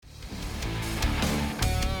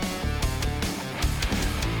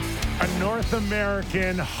North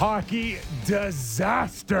American hockey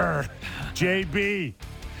disaster. JB.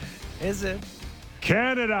 Is it?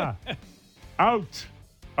 Canada out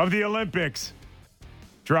of the Olympics.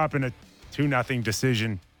 Dropping a 2-0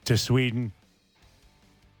 decision to Sweden.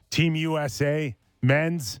 Team USA,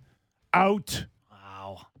 men's out.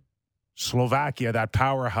 Wow. Slovakia, that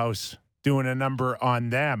powerhouse, doing a number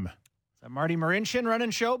on them. Is that Marty Marincin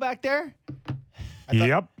running show back there?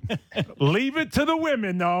 Yep. Leave it to the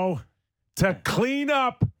women, though, to clean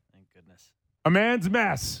up Thank goodness. a man's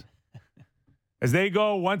mess as they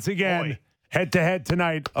go once again head-to-head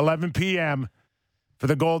tonight, 11 p.m. for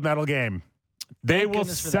the gold medal game. They will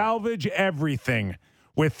salvage everything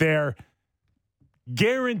with their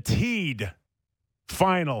guaranteed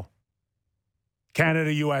final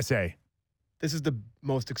Canada-USA. This is the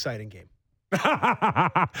most exciting game.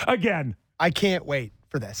 Again. I can't wait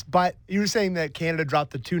for this. But you were saying that Canada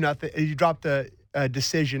dropped the 2-0. You dropped the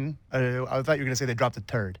decision. I thought you were going to say they dropped the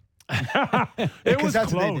turd. It was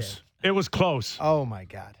close. It was close. Oh, my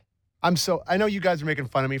God. I know you guys are making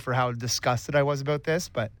fun of me for how disgusted I was about this,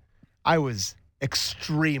 but I was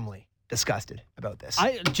extremely disgusted about this.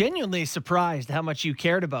 I genuinely surprised how much you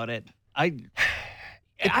cared about it.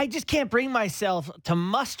 I just can't bring myself to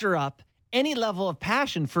muster up any level of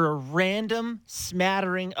passion for a random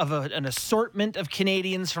smattering of an assortment of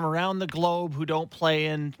Canadians from around the globe who don't play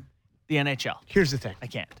in the NHL. Here's the thing. I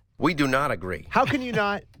can't. We do not agree. How can you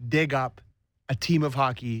not dig up a team of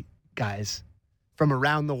hockey guys from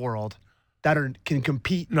around the world that can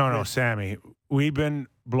compete? No, Sammy. We've been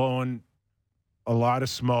blowing a lot of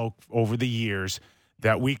smoke over the years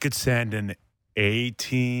that we could send an A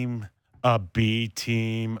team, a B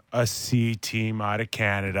team, a C team out of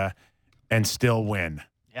Canada and still win.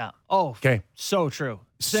 Yeah. Oh, okay. So true.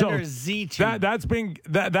 Send our Z team.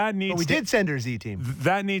 That needs. But we did send our Z team.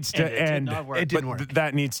 That needs to end. It didn't work.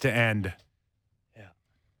 That needs to end. Yeah.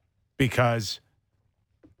 Because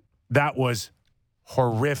that was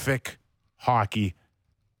horrific hockey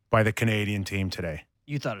by the Canadian team today.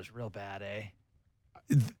 You thought it was real bad, eh?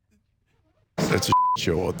 That's a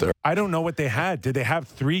show out there. I don't know what they had. Did they have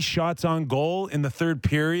 3 shots on goal in the third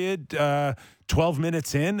period, 12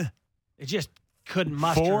 minutes in? They just couldn't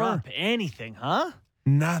muster 4? up anything, huh?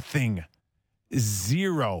 Nothing.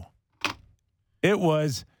 0. It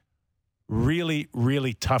was really,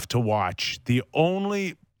 really tough to watch. The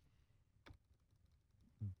only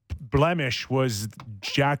blemish was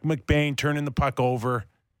Jack McBain turning the puck over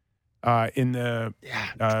in the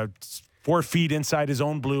 4 feet inside his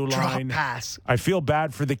own blue line. Drop pass. I feel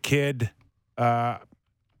bad for the kid. Know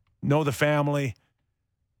the family.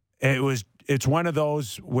 It's one of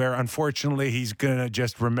those where, unfortunately, he's going to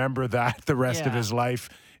just remember that the rest of his life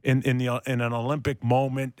in an Olympic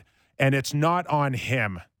moment. And it's not on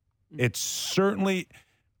him. It certainly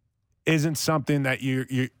isn't something that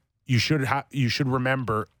you should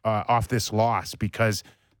remember off this loss, because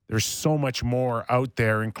there's so much more out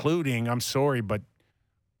there, including, I'm sorry, but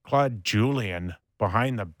Claude Julien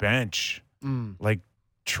behind the bench. Like,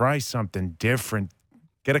 try something different.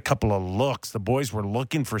 Get a couple of looks. The boys were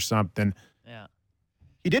looking for something. Yeah.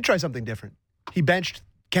 He did try something different. He benched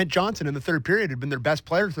Kent Johnson in the third period, who'd been their best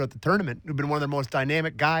player throughout the tournament, who'd been one of their most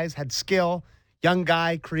dynamic guys, had skill, young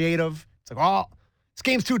guy, creative. It's like, oh, this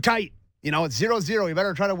game's too tight. You know, it's 0-0. You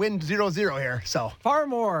better try to win 0-0 here. So far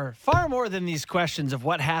more than these questions of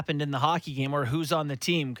what happened in the hockey game or who's on the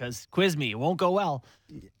team, because quiz me, it won't go well,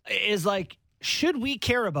 is like, should we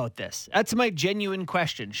care about this? That's my genuine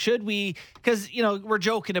question. Should we? Because, we're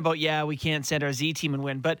joking about, we can't send our Z team and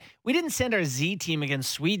win, but we didn't send our Z team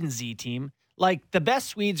against Sweden's Z team. Like, the best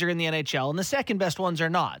Swedes are in the NHL and the second best ones are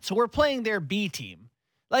not. So we're playing their B team.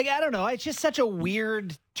 Like, I don't know. It's just such a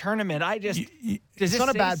weird tournament. It's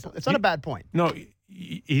not a bad point. No,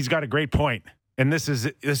 he's got a great point. And this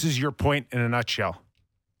is your point in a nutshell.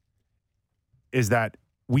 Is that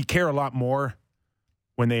we care a lot more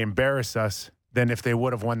when they embarrass us than if they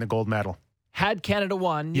would have won the gold medal. Had Canada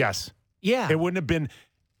won. Yes. Yeah. It wouldn't have been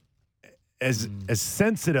as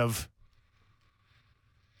sensitive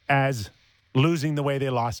as losing the way they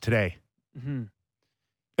lost today. Mm-hmm.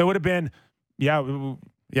 It would have been,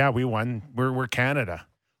 we won. We're Canada.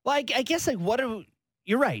 Well, I guess,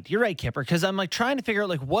 you're right, Kipper, because I'm trying to figure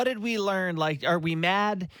out, what did we learn? Are we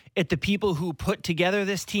mad at the people who put together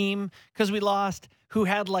this team because we lost, who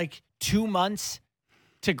had 2 months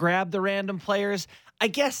to grab the random players? I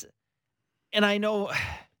guess, and I know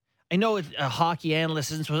a hockey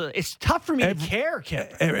analyst, it's tough for me to care,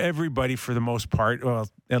 Kipper. Everybody, for the most part, well,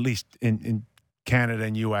 at least in Canada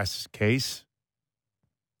and U.S. case,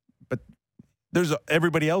 but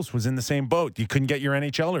everybody else was in the same boat. You couldn't get your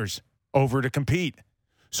NHLers over to compete.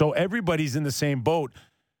 So everybody's in the same boat.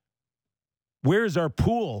 Where's our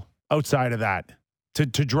pool outside of that to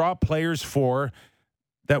draw players for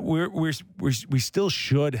that? We still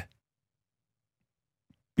should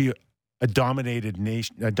be a dominating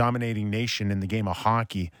nation in the game of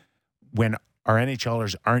hockey when our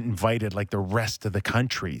NHLers aren't invited like the rest of the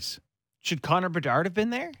countries. Should Connor Bedard have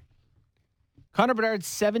been there? Connor Bedard's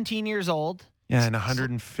 17 years old. Yeah, and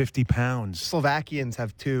 150 pounds. Slovakians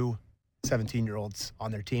have 2 17-year-olds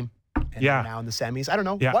on their team. And Yeah. they're now in the semis. I don't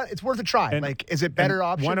know. Yeah. What? It's worth a try. And- Like, is it better And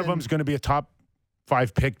option? one of than- them's going to be a top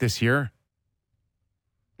 5 pick this year,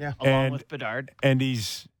 Yeah. Along And- with Bedard and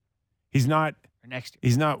he's not. or next year.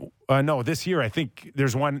 He's not. No, this year I think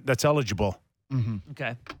there's one that's eligible, Mm-hmm.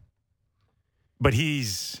 Okay. but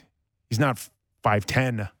he's not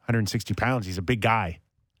 5'10", 160 pounds. He's a big guy.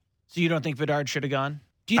 So you don't think Bedard should have gone?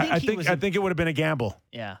 Do you think I he think was I think it would have been a gamble.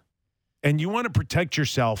 Yeah. And you want to protect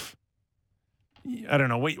yourself. I don't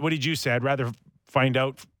know. What did you say? I'd rather find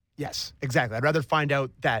out. Yes, exactly. I'd rather find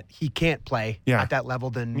out that he can't play Yeah. at that level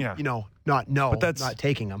than, Yeah. not that's- not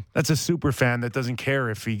taking him. That's a super fan that doesn't care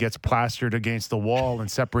if he gets plastered against the wall and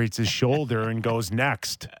separates his shoulder and goes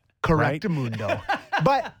next. Right? Correctamundo.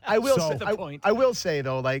 But I will So- say, The point. I will say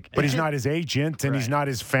though, like, But he's not his agent and he's Right. not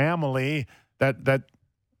his family that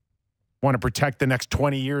want to protect the next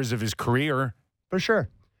 20 years of his career. for sure.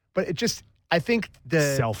 But it just, I think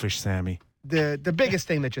Selfish, Sammy. the biggest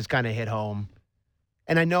thing that just kind of hit home,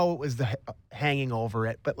 and I know it was the hanging over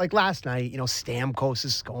it, but like last night, Stamkos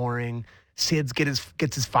is scoring, Sids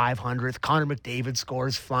gets his 500th, Connor McDavid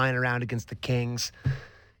scores flying around against the Kings.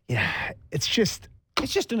 Yeah, it's just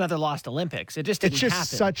another lost Olympics. It just didn't it's just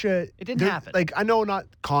happen. such a It didn't happen. Like, I know not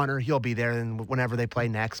Connor, he'll be there and whenever they play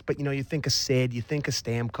next, but you think of Sid, you think of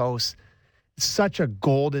Stamkos. Such a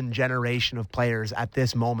golden generation of players at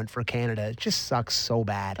this moment for Canada. It just sucks so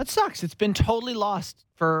bad. That sucks. It's been totally lost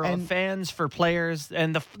for And- fans, for players,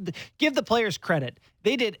 and give the players credit.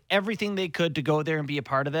 They did everything they could to go there and be a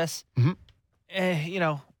part of this. Mhm.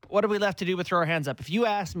 What are we left to do but throw our hands up? If you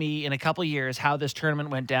ask me in a couple years how this tournament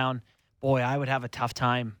went down, boy, I would have a tough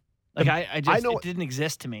time. Like it didn't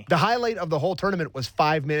exist to me. The highlight of the whole tournament was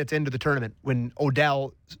 5 minutes into the tournament when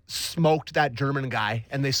Odell smoked that German guy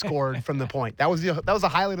and they scored from the point. That was the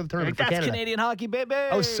highlight of the tournament for That's Canada. Canadian hockey, baby.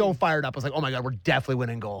 I was so fired up. I was like, oh my God, we're definitely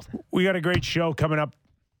winning gold. We got a great show coming up.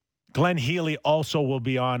 Glenn Healy also will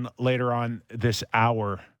be on later on this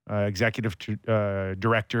hour, executive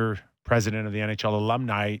director, president of the NHL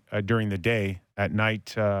alumni during the day. At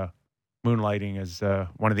night, moonlighting as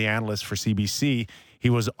one of the analysts for CBC. He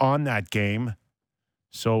was on that game,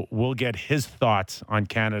 so we'll get his thoughts on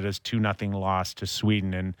Canada's 2-0 loss to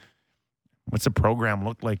Sweden and what's the program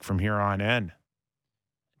look like from here on in.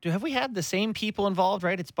 Have we had the same people involved,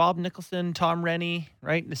 right? It's Bob Nicholson, Tom Rennie,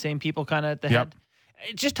 right? The same people kind of at the Yep. head.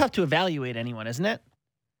 It's just tough to evaluate anyone, isn't it?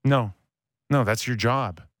 No, that's your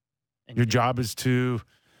job. And Your job is to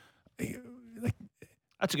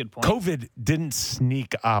That's a good point. COVID didn't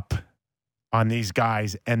sneak up on these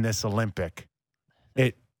guys and this Olympic.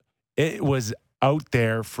 It was out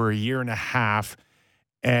there for a year and a half,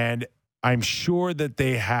 and I'm sure that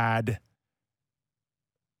they had,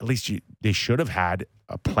 at least they should have had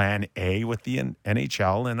a plan A with the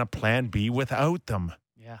NHL and a plan B without them.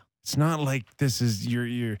 Yeah. It's not like this is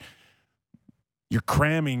you're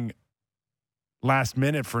cramming last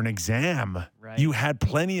minute for an exam. Right. You had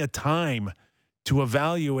plenty of time to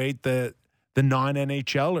evaluate the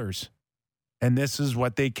non-NHLers. And this is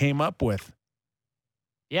what they came up with.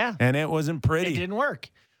 Yeah. And it wasn't It pretty. didn't work.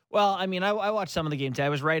 Well, I mean, I watched some of the games. I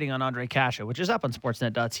was writing on Andre Kasha, which is up on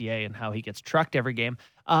sportsnet.ca, and how he gets trucked every game.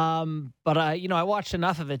 But I watched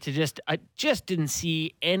enough of it I just didn't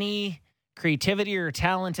see any creativity or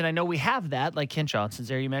talent. And I know we have that, like Kent Johnson's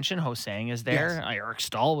there. You mentioned Hosang is there. Yes. Eric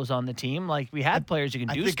Stahl was on the team. Like, we had players who can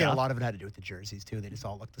I do think a stuff. lot of it had to do with the jerseys too. They just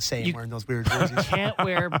all look the same You- wearing those weird jerseys. Can't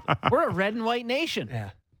wear. We're a red and white nation.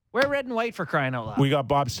 Yeah. We're red and white, for crying out loud. We got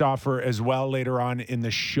Bob Stauffer as well later on in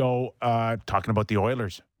the show talking about the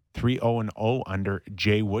Oilers. 3-0-0 under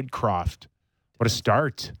Jay Woodcroft. What a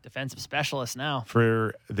start Defensive specialist now.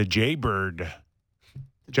 for the Jaybird.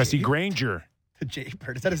 Jesse Granger. The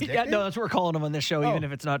Jaybird. Is that his Yeah, nickname? no, that's what we're calling him on this show, even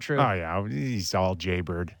if it's not true. Oh, yeah. He's all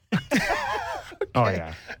Jaybird. Oh,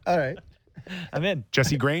 yeah. All right. I'm in.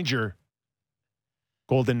 Jesse Granger,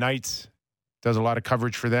 Golden Knights, does a lot of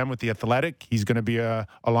coverage for them with The Athletic. He's going to be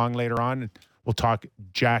along later on. We'll talk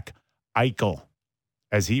Jack Eichel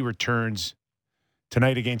as he returns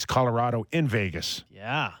tonight against Colorado in Vegas.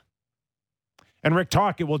 Yeah. And Rick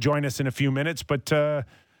Tocchet will join us in a few minutes, but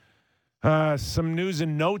Some news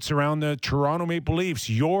and notes around the Toronto Maple Leafs.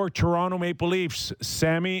 Your Toronto Maple Leafs,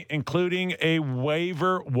 Sammy, including a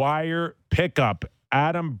waiver wire pickup.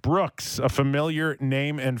 Adam Brooks, a familiar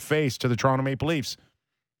name and face to the Toronto Maple Leafs.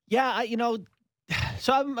 Yeah,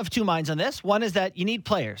 so I'm of two minds on this. One is that you need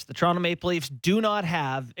players. The Toronto Maple Leafs do not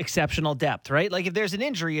have exceptional depth, right? Like if there's an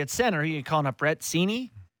injury at center, you're calling up Brett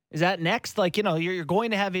Seney. Is that next? Like, you're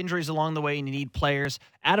going to have injuries along the way and you need players.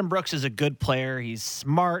 Adam Brooks is a good player. He's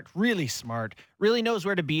smart, really knows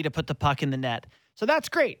where to be to put the puck in the net. So that's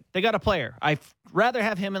great. They got a player. I'd rather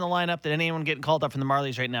have him in the lineup than anyone getting called up from the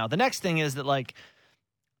Marlies right now. The next thing is that, like,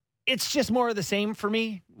 it's just more of the same for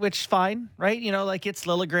me, which is fine, right? Like it's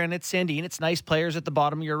Liljegren, it's Sandin. It's nice players at the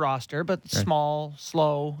bottom of your roster, but small,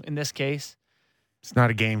 slow in this case. It's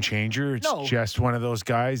not a game changer. It's just one of those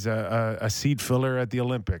guys, a seat filler at the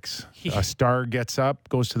Olympics. A star gets up,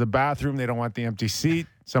 goes to the bathroom. They don't want the empty seat.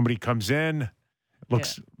 Somebody comes in,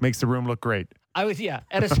 makes the room look great. At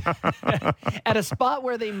a spot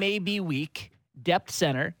where they may be weak, depth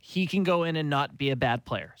center, he can go in and not be a bad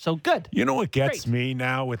player. So good. You know what gets me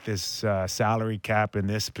now with this salary cap in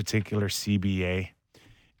this particular CBA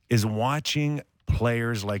is watching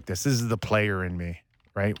players like this. This is the player in me,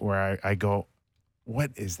 right? Where I go,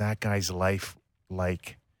 what is that guy's life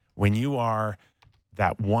like when you are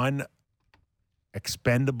that one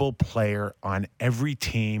expendable player on every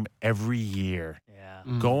team every year? Yeah.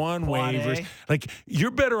 Go on waivers. Like,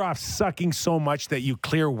 you're better off sucking so much that you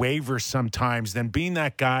clear waivers sometimes than being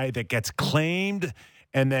that guy that gets claimed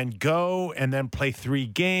and then go and then play 3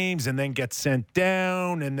 games and then get sent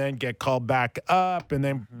down and then get called back up and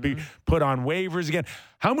then be put on waivers again.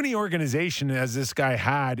 How many organizations has this guy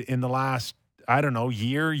had in the last,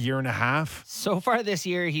 year and a half? So far this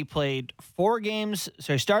year, he played 4 games.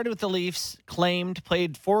 So he started with the Leafs, claimed,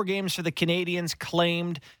 played 4 games for the Canadians,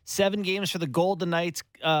 claimed, 7 games for the Golden Knights,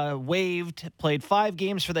 waived, played 5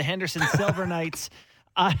 games for the Henderson Silver Knights.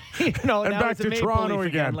 And now back to Toronto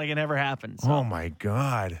again. Like it never happened. So. Oh, my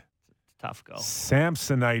God. Tough go.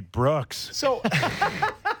 Samsonite Brooks. So,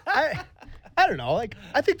 I don't know. Like,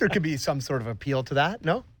 I think there could be some sort of appeal to that.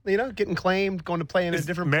 No, getting claimed, going to play in a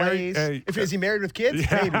different place. Is he married with kids?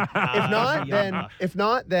 Yeah. Maybe. If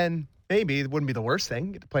not, then maybe it wouldn't be the worst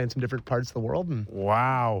thing. Get to play in some different parts of the world. And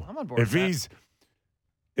wow. I'm on board with that.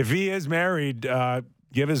 If he is married,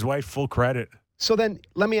 give his wife full credit. So then,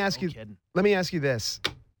 let me ask you. Kidding. Let me ask you this.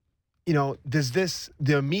 Does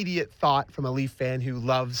the immediate thought from a Leaf fan who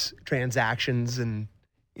loves transactions and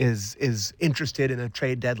is interested in a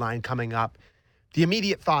trade deadline coming up, the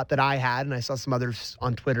immediate thought that I had, and I saw some others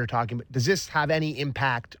on Twitter talking about, does this have any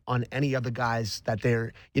impact on any of the guys that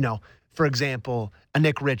they're, for example, a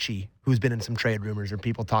Nick Ritchie, who's been in some trade rumors or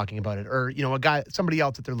people talking about it, or, somebody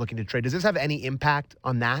else that they're looking to trade. Does this have any impact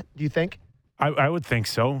on that, do you think? I would think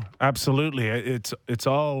so. Absolutely. It's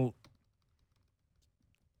all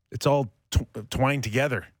twined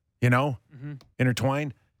together,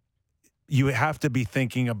 intertwined. You have to be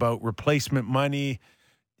thinking about replacement money.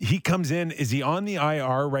 He comes in. Is he on the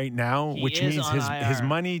IR right now? Which means his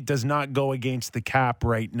money does not go against the cap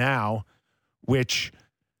right now, which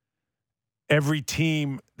every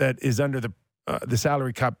team that is under the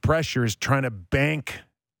salary cap pressure is trying to bank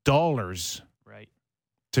dollars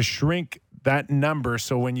to shrink that number.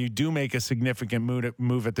 So when you do make a significant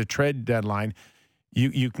move at the trade deadline,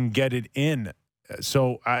 you can get it in.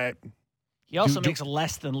 So he also makes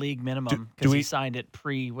less than league minimum because he signed it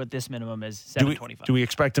what this minimum is, $725. Do we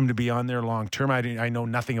expect him to be on there long term? I know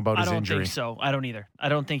nothing about his injury. I don't think so. I don't either. I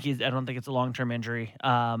don't think it's a long term injury.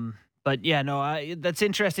 But yeah, no, that's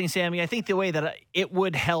interesting, Sammy. I think the way that it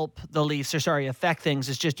would help the Leafs, affect things,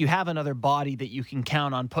 is just you have another body that you can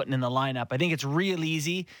count on putting in the lineup. I think it's real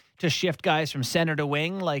easy to shift guys from center to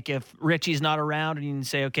wing. Like if Richie's not around and you can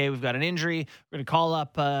say, okay, we've got an injury, we're going to call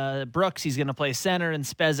up Brooks, he's going to play center, and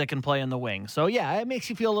Spezza can play on the wing. So yeah, it makes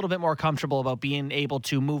you feel a little bit more comfortable about being able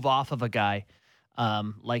to move off of a guy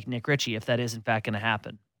like Nick Ritchie if that is in fact going to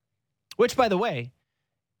happen. Which, by the way,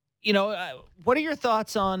 what are your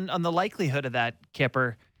thoughts on the likelihood of that,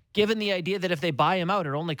 Kipper, given the idea that if they buy him out,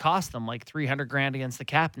 it only costs them like $300,000 against the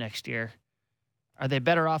cap next year? Are they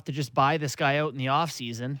better off to just buy this guy out in the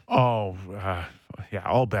offseason? Oh, yeah,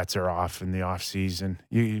 all bets are off in the offseason.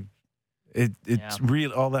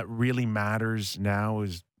 Real. All that really matters now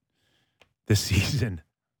is the season.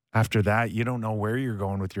 After that, you don't know where you're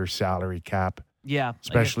going with your salary cap. Yeah.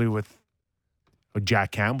 Especially with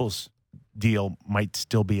Jack Campbell's deal might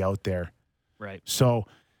still be out there. Right. So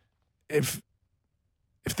if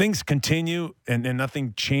things continue and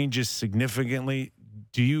nothing changes significantly,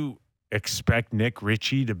 do you expect Nick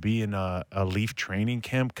Ritchie to be in a Leaf training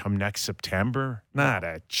camp come next September? Not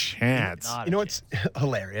a chance. You know what's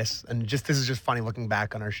hilarious? And this is just funny looking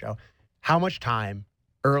back on our show. How much time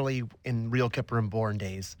early in Real Kipper and Bourne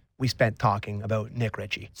days we spent talking about Nick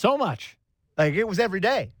Ritchie. So much. Like, it was every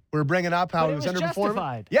day. We were bringing up how But he it was was underperforming.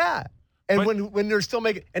 justified. Yeah. And But- when they're still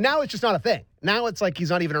making, and now it's just not a thing. Now it's like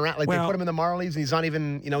he's not even around. Like, they Well, put him in the Marlies, and he's not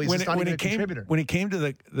even, he's just not even a contributor. When it came to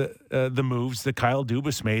the moves that Kyle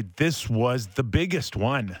Dubas made, this was the biggest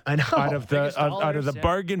one. I know. Out of the Biggest out of dollars, the yeah.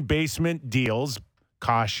 bargain basement deals,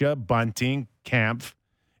 Kasha, Bunting, Kampf,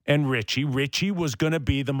 and Ritchie. Ritchie was going to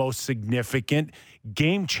be the most significant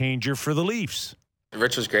game changer for the Leafs.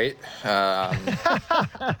 Rich was great.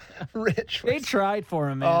 Rich. They tried for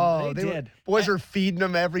him, man. Oh, they did. Boys are feeding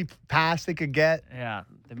him every pass they could get. Yeah,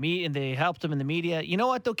 and they helped him in the media. You know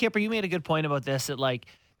what, though, Kipper? You made a good point about this. That, like,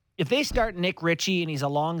 if they start Nick Ritchie and he's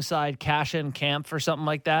alongside Kasha and Kampf or something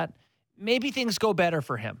like that, maybe things go better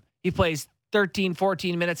for him. He plays 13,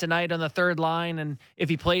 14 minutes a night on the third line, and if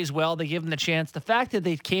he plays well, they give him the chance. The fact that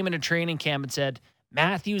they came into training camp and said,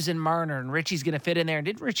 Matthews and Marner and Ritchie's going to fit in there, and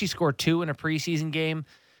didn't Ritchie score 2 in a preseason game?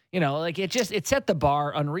 You know, like, it set the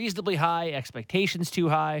bar unreasonably high, expectations too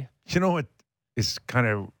high. You know what is kind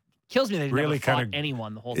of Kills me that he really never fought kinda-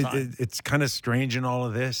 anyone the whole time. it's kind of strange in all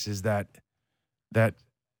of this is that.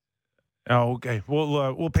 Oh, okay.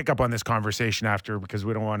 We'll pick up on this conversation after because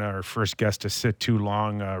we don't want our first guest to sit too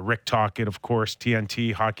long. Rick Tocchet, of course,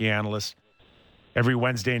 TNT hockey analyst, every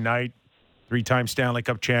Wednesday night, 3-time Stanley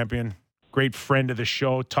Cup champion, great friend of the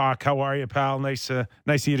show. Talk, how are you, pal? Nice of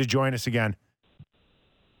you to join us again.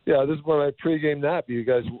 Yeah, this is my pregame nap. You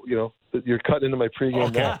guys, you're cutting into my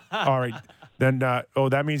pregame nap. All right. Then,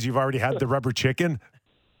 that means you've already had the rubber chicken?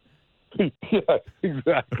 Yeah,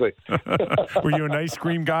 exactly. Were you an ice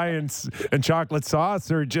cream guy and chocolate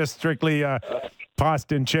sauce or just strictly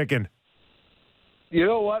pasta and chicken? You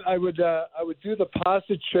know what? I would do the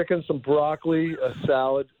pasta, chicken, some broccoli, a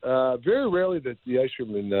salad. Very rarely the ice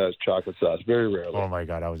cream and chocolate sauce. Very rarely. Oh, my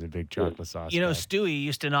God. I was a big chocolate sauce You know, guy. Stewie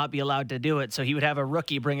used to not be allowed to do it, so he would have a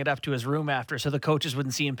rookie bring it up to his room after so the coaches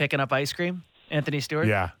wouldn't see him picking up ice cream. Anthony Stewart?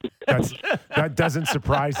 Yeah. That doesn't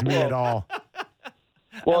surprise me at all.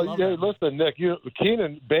 Well, yeah, listen, Nick,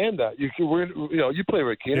 Keenan banned that. You play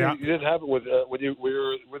with Keenan. Yeah. You didn't have it with when you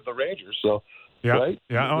were with the Rangers. So, Yeah. right?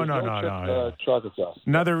 Yeah. Oh, There's no. chocolate sauce.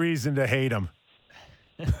 Another reason to hate him.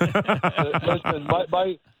 Listen,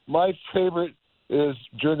 my favorite is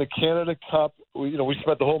during the Canada Cup. We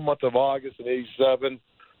spent the whole month of August in '87.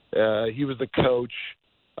 He was the coach,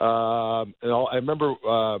 and I remember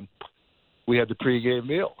we had the pregame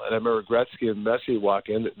meal, and I remember Gretzky and Messi walk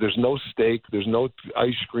in. There's no steak, there's no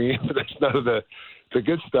ice cream, there's none of the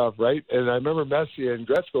good stuff, right? And I remember Messi and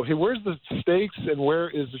Gretzky go, "Hey, where's the steaks and where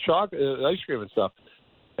is the chocolate, ice cream and stuff?"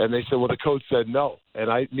 And they said, well, the coach said no. And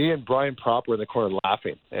me and Brian Propp were in the corner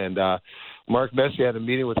laughing. And Mark Messier had a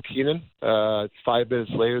meeting with Keenan. 5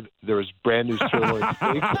 minutes later, there was brand new sirloin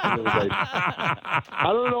steak. And it was like, I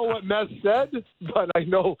don't know what Mess said, but I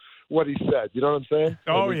know what he said. You know what I'm saying?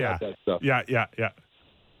 Oh, And we yeah. got that stuff. Yeah.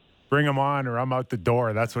 Bring him on or I'm out the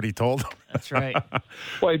door. That's what he told him. That's right.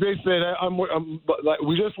 Well, he basically said,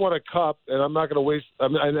 we just want a cup, and I'm not going to waste.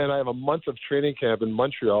 And I have a month of training camp in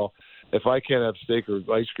Montreal. If I can't have steak or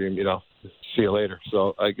ice cream, see you later.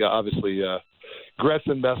 So obviously, Gretz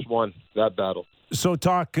and Mess won that battle. So,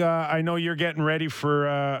 Talk, I know you're getting ready for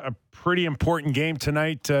a pretty important game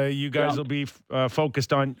tonight. You guys will be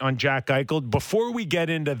focused on Jack Eichel. Before we get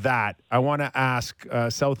into that, I want to ask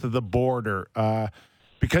south of the border,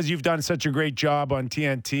 because you've done such a great job on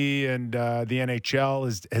TNT and the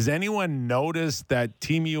NHL, has anyone noticed that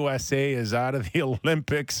Team USA is out of the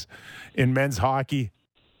Olympics in men's hockey?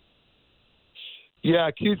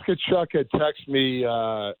 Yeah, Keith Tkachuk had texted me,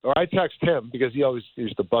 or I text him because he always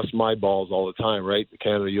used to bust my balls all the time, right?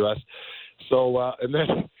 Canada, U.S. So, and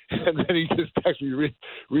then he just texted me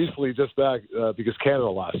recently just back because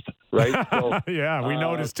Canada lost, right? So, Yeah, we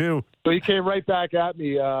noticed too. So he came right back at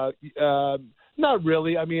me. Not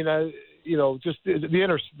really. I mean, just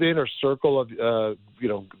the inner circle of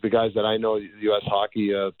the guys that I know, U.S.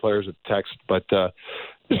 hockey players that text, but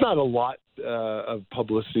there's not a lot of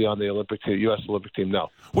publicity on the Olympic team, U.S. Olympic team. No,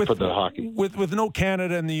 for the hockey. With no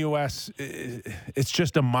Canada in the U.S., it's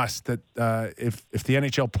just a must that if the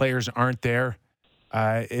NHL players aren't there,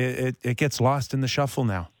 it gets lost in the shuffle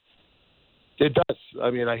now. It does. I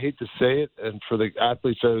mean, I hate to say it, and for the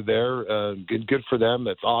athletes that are there, good for them.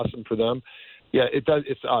 That's awesome for them. Yeah, it does.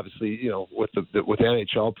 It's obviously, with the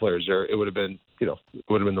NHL players there, it would have been,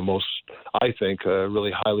 the most, I think,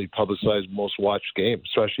 really highly publicized, most watched game,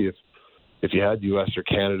 especially if if you had U.S. or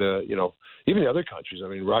Canada, even the other countries. I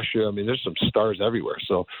mean, Russia. I mean, there's some stars everywhere.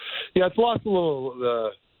 So, yeah, it's lost a little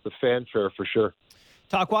the fanfare for sure.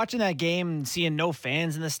 Talk, watching that game and seeing no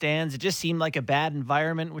fans in the stands, it just seemed like a bad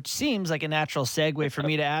environment, which seems like a natural segue for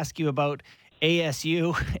me to ask you about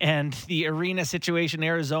ASU and the arena situation in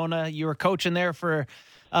Arizona. You were coaching there for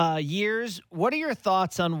years. What are your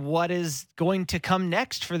thoughts on what is going to come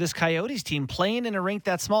next for this Coyotes team? Playing in a rink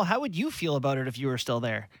that small, how would you feel about it if you were still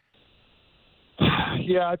there?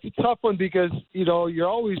 Yeah, it's a tough one because, you're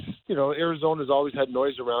always, Arizona's always had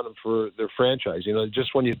noise around them for their franchise.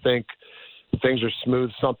 Just when you think things are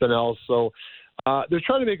smooth, something else. So they're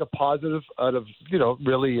trying to make a positive out of,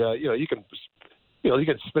 really, you can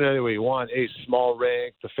spin it any way you want. A small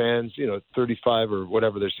rink, the fans, 35 or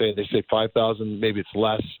whatever they're saying. They say 5,000, maybe it's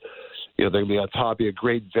less. They're going to be on top of a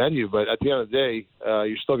great venue. But at the end of the day,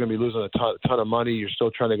 you're still going to be losing a ton of money. You're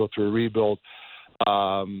still trying to go through a rebuild.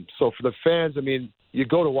 So for the fans, I mean, you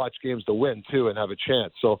go to watch games to win too and have a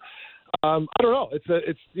chance. So I don't know.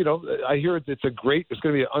 I hear it's going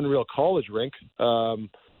to be an unreal college rink.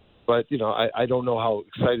 But I don't know how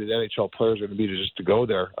excited NHL players are going to be to go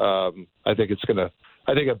there. I think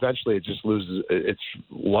eventually it just loses its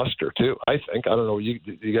luster too. I don't know. You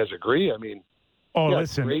guys agree? I mean,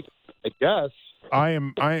 listen, great, I guess. I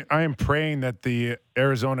am praying that the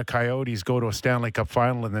Arizona Coyotes go to a Stanley Cup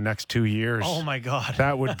final in the next 2 years. Oh my God,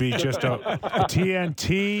 that would be just a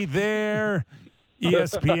TNT there,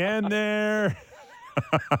 ESPN there.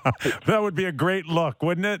 That would be a great look,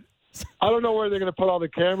 wouldn't it? I don't know where they're going to put all the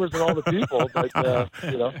cameras and all the people, but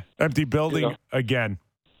empty building again.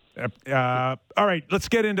 All right, let's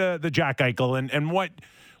get into the Jack Eichel and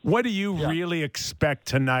what do you really expect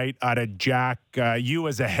tonight out of Jack? You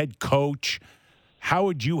as a head coach, how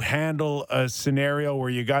would you handle a scenario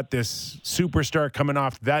where you got this superstar coming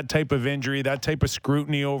off that type of injury, that type of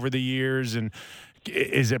scrutiny over the years, and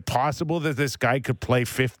is it possible that this guy could play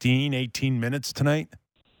 15, 18 minutes tonight?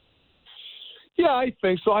 Yeah, I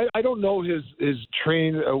think so. I don't know his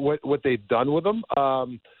training, what they've done with him.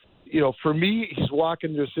 For me, he's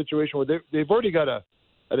walking into a situation where they've already got an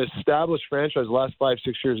established franchise. The last 5-6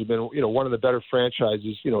 years have been, one of the better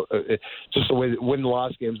franchises. Just the way that win and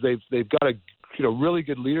loss games. They've got a really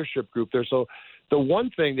good leadership group there. So the one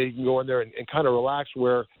thing that he can go in there and kind of relax,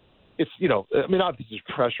 where it's obviously there's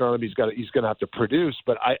pressure on him. He's going to have to produce,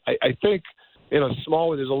 but I think in a small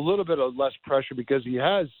way there's a little bit of less pressure because he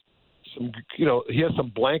has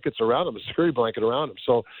some blankets around him, a security blanket around him.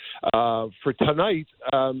 So for tonight,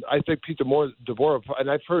 I think Pete DeBoer, and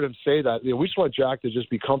I've heard him say that, we just want Jack to just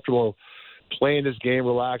be comfortable playing his game,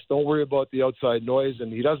 relax, don't worry about the outside noise,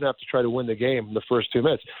 and he doesn't have to try to win the game in the first 2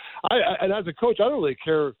 minutes. And as a coach, I don't really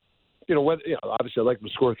care, whether, obviously I'd like him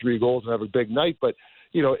to score 3 goals and have a big night, but,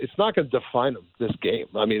 it's not going to define him, this game.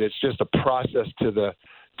 I mean, it's just a process to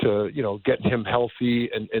get him healthy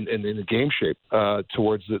and in the game shape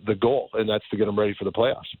towards the goal, and that's to get him ready for the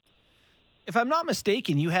playoffs. If I'm not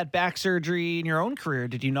mistaken, you had back surgery in your own career,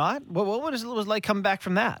 did you not? What was it like coming back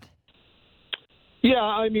from that? Yeah,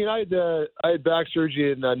 I mean, I had back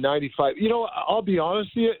surgery in '95. I'll be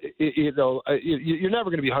honest with you. You're never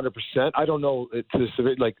going to be 100%. I don't know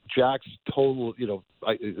like Jack's total,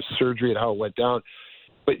 surgery and how it went down.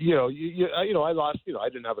 But I lost. I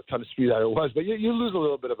didn't have a ton of speed that it was, but you lose a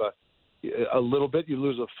little bit you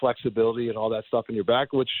lose a flexibility and all that stuff in your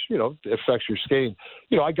back, which affects your skating.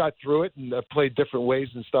 I got through it and played different ways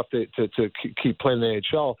and stuff to keep playing the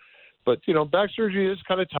NHL. But back surgery is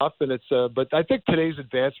kind of tough, and it's. But I think today's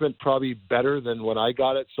advancement probably better than when I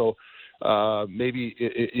got it. So maybe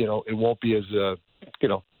it won't be as a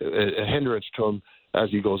hindrance to him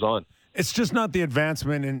as he goes on. It's just not the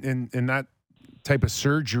advancement in that type of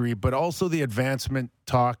surgery, but also the advancement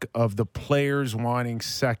talk of the players wanting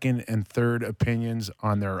second and third opinions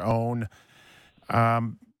on their own.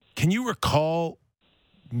 Can you recall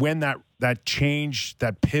when that change,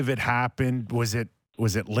 that pivot happened? Was it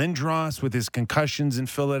Lindros with his concussions in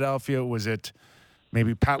Philadelphia? Was it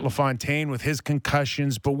maybe Pat LaFontaine with his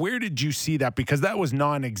concussions? But where did you see that? Because that was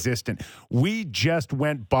non-existent. We just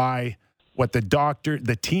went by what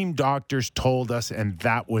the team doctors told us, and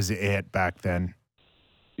that was it back then.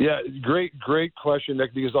 Yeah, great question,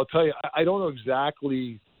 Nick, because I'll tell you, I don't know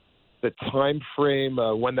exactly the time frame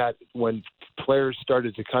when players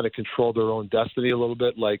started to kind of control their own destiny a little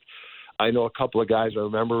bit. Like, I know a couple of guys I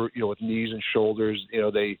remember, with knees and shoulders,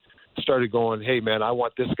 they started going, hey, man, I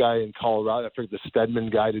want this guy in Colorado. I figured the Stedman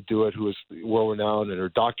guy to do it, who was world-renowned, or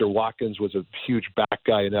Dr. Watkins was a huge back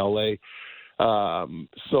guy in L.A., And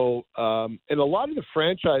a lot of the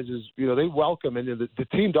franchises, they welcome, and the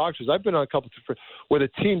team doctors, I've been on a couple where the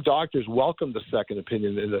team doctors welcome the second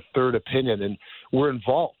opinion and the third opinion, and we're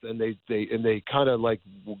involved, and they kind of like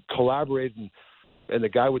collaborate, and the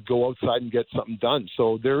guy would go outside and get something done.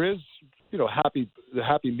 So there is, the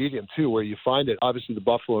happy medium too, where you find it. Obviously the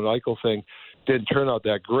Buffalo and Eichel thing didn't turn out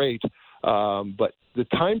that great. But the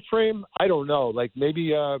time frame, I don't know, like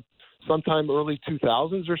maybe, sometime early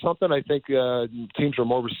 2000s or something, I think teams are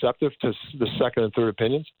more receptive to the second and third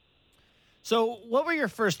opinions. So what were your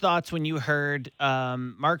first thoughts when you heard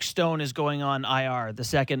Mark Stone is going on IR the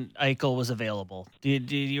second Eichel was available?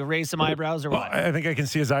 Did you raise some eyebrows or what? I think I can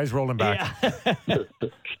see his eyes rolling back. Yeah.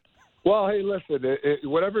 Well, hey, listen,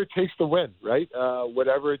 whatever it takes to win, right?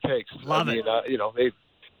 Whatever it takes. Love it.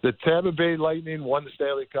 The Tampa Bay Lightning won the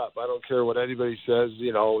Stanley Cup. I don't care what anybody says,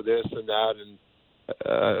 this and that, and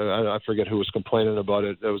I forget who was complaining about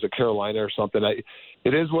it. It was a Carolina or something.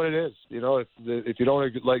 It is what it is. If you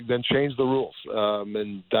don't like, then change the rules,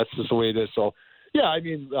 and that's just the way it is. So, yeah, I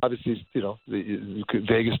mean, obviously,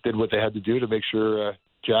 Vegas did what they had to do to make sure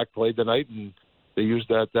Jack played tonight, and they used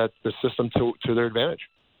the system to their advantage.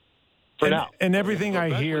 For now, and everything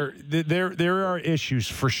I hear, there are issues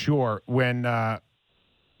for sure when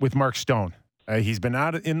with Mark Stone. He's been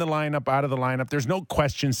out of the lineup. There's no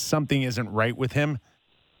question something isn't right with him.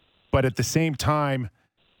 But at the same time,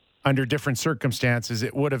 under different circumstances,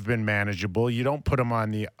 it would have been manageable. You don't put him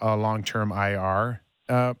on the long-term IR.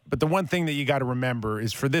 But the one thing that you got to remember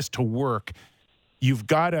is for this to work, you've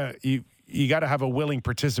got to you got to have a willing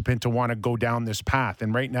participant to want to go down this path.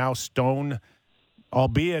 And right now, Stone,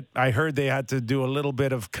 albeit I heard they had to do a little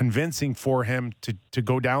bit of convincing for him to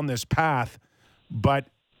go down this path, but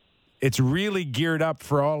it's really geared up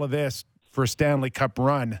for all of this for a Stanley Cup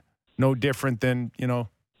run. No different than,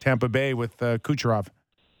 Tampa Bay with Kucherov.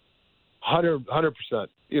 100%.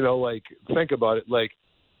 Think about it. Like,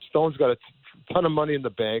 Stone's got a ton of money in the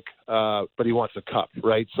bank, but he wants a cup,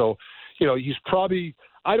 right? So, he's probably,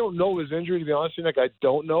 I don't know his injury, to be honest with you, Nick. I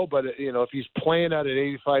don't know, but, if he's playing at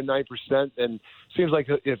an 85-9%, and seems like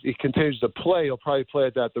if he continues to play, he'll probably play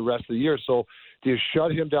at that the rest of the year. So, do you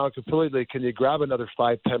shut him down completely? Can you grab another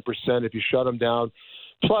 5-10% if you shut him down?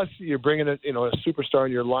 Plus, you're bringing a superstar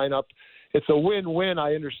in your lineup. It's a win-win,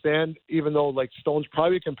 I understand, even though, like, Stone's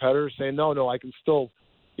probably a competitor saying, no, I can still,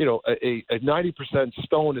 a 90%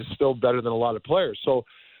 Stone is still better than a lot of players. So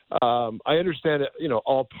I understand,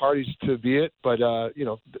 all parties to be it, but,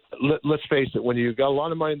 let's face it, when you got a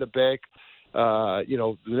lot of money in the bank,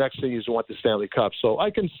 the next thing is you want the Stanley Cup. So I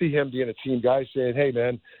can see him being a team guy saying, hey,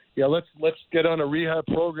 man, let's get on a rehab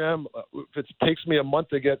program. If it takes me a month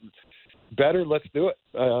to get better, let's do it.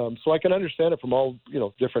 So I can understand it from all,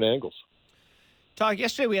 different angles. Talk.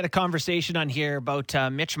 Yesterday we had a conversation on here about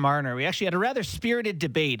Mitch Marner. We actually had a rather spirited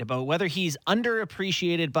debate about whether he's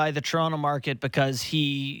underappreciated by the Toronto market because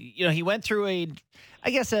he went through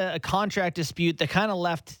a contract dispute that kind of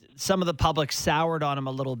left some of the public soured on him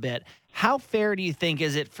a little bit. How fair do you think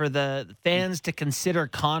is it for the fans to consider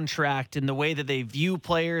contract in the way that they view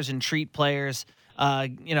players and treat players?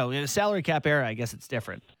 In a salary cap era, I guess it's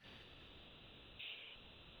different.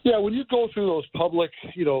 Yeah, when you go through those public,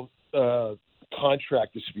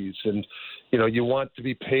 contract disputes, and you want to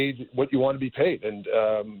be paid what you want to be paid, and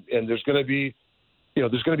there's going to be,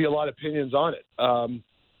 there's going to be a lot of opinions on it.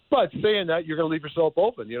 But saying that, you're going to leave yourself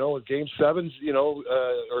open. Game sevens,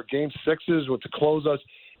 or game sixes with the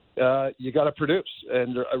closeouts, you got to produce.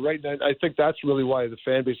 And right now, I think that's really why the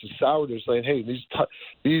fan base is sour. They're saying, hey,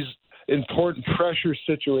 these important pressure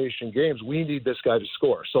situation games, we need this guy to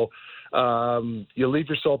score. So you leave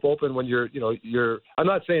yourself open when you're. I'm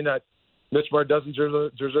not saying that Mitch Marner doesn't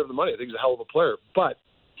deserve the money. I think he's a hell of a player, but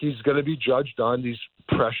he's going to be judged on these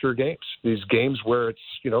pressure games, these games where it's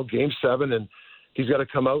game 7 and he's got to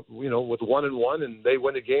come out with 1-1 and they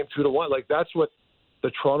win the game 2-1. Like, that's what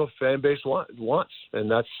the Toronto fan base wants, and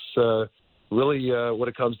that's really what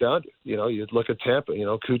it comes down to. You look at Tampa,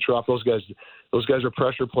 Kucherov, those guys are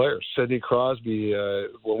pressure players. Sidney Crosby,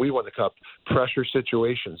 when we won the Cup, pressure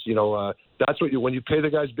situations. That's what when you pay the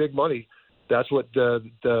guys big money. That's what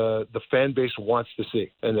the fan base wants to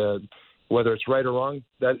see, and whether it's right or wrong,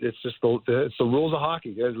 that it's just it's the rules of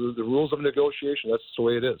hockey, the rules of negotiation. That's the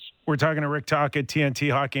way it is. We're talking to Rick Tocchet,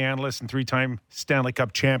 TNT hockey analyst and 3-time Stanley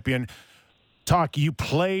Cup champion. Talk, you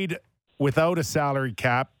played without a salary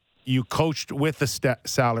cap. You coached with a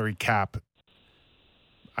salary cap.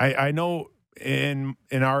 I know in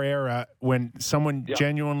our era, when someone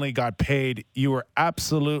genuinely got paid, you were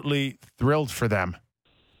absolutely thrilled for them,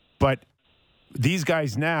 but these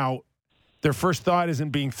guys now, their first thought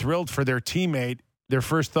isn't being thrilled for their teammate. Their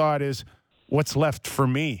first thought is, what's left for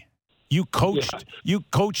me? You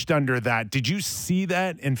coached under that. Did you see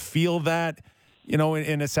that and feel that,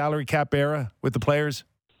 in a salary cap era with the players?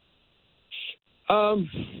 Yeah,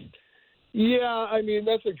 I mean,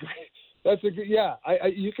 that's a good, yeah.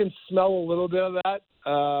 You can smell a little bit of that,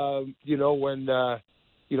 when,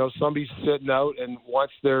 somebody's sitting out and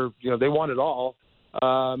wants they want it all.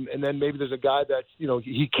 And then maybe there's a guy that's,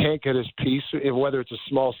 he can't get his piece, whether it's a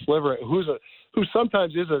small sliver, who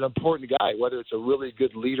sometimes is an important guy, whether it's a really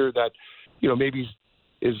good leader that, maybe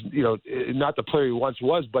is not the player he once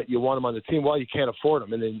was, but you want him on the team. Well, you can't afford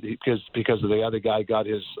him, and then because of the other guy got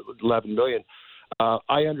his $11 million.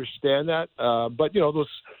 I understand that, but a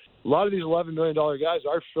lot of these $11 million guys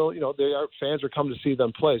are fans are coming to see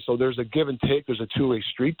them play. So there's a give and take. There's a two-way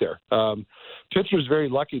street there. Pittsburgh's very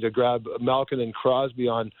lucky to grab Malkin and Crosby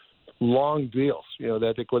on long deals.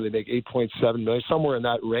 I think they make $8.7 million, somewhere in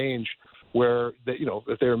that range. Where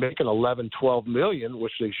if they were making $11, $12 million,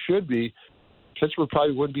 which they should be, Pittsburgh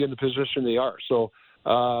probably wouldn't be in the position they are. So,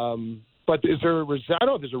 but is there a I don't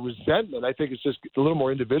know if there's a resentment. I think it's just a little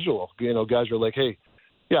more individual. Guys are like, hey,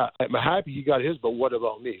 yeah, I'm happy he got his, but what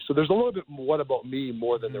about me? So there's a little bit what about me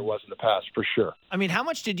more than there was in the past, for sure. I mean, how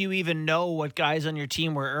much did you even know what guys on your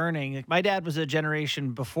team were earning? Like, my dad was a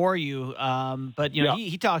generation before you, but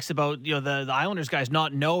he talks about the Islanders guys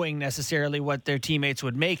not knowing necessarily what their teammates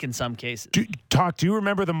would make in some cases. Do you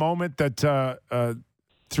remember the moment that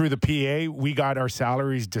through the PA we got our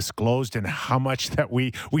salaries disclosed and how much that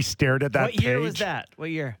we stared at that page? What year was that? What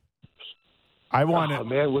year? I want Oh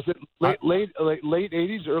man, was it late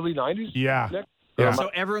 80s, early 90s? Yeah. Nick? Yeah. So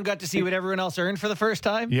everyone got to see what everyone else earned for the first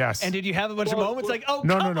time? Yes. And did you have a bunch of moments like,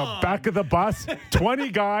 No. come on. Back of the bus, 20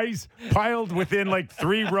 guys piled within like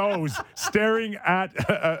 3 rows staring at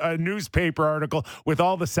a newspaper article with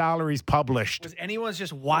all the salaries published. Was anyone's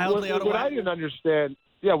just wildly out of What whack? I didn't understand,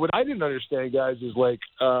 guys, is like,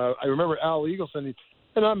 I remember Al Eagleson,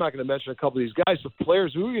 and I'm not going to mention a couple of these guys, the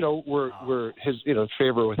players who, were his,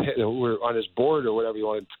 favor with were on his board or whatever you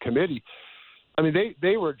want, committee. I mean,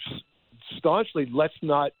 they were staunchly,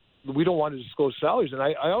 we don't want to disclose salaries. And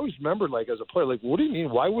I always remember, like, as a player, like, what do you mean?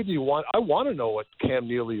 Why wouldn't you I want to know what Cam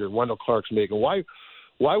Neely or Wendell Clark's making. Why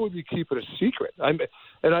would we keep it a secret? I'm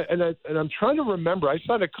trying to remember. I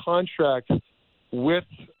signed a contract with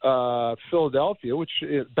Philadelphia, which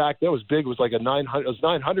back then was big. It was like it was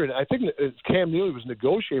 900. I think Cam Neely was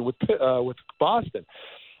negotiating with Boston.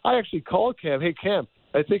 I actually called Cam. Hey, Cam,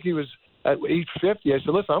 I think he was at 850. I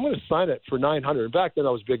said, listen, I'm going to sign it for 900. And back then,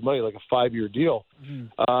 that was big money, like a 5-year deal.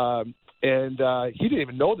 Mm-hmm. And he didn't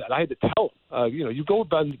even know that. I had to tell him, you go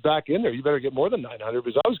back in there, you better get more than 900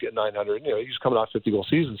 because I was getting 900. He was coming off 50-goal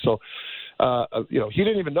season. So, he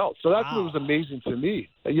didn't even know. So that's what was amazing to me.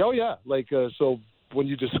 So when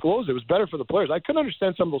you disclose it was better for the players. I couldn't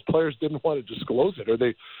understand some of those players didn't want to disclose it or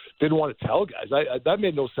they didn't want to tell guys. That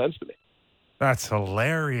made no sense to me. That's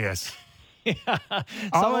hilarious. Yeah.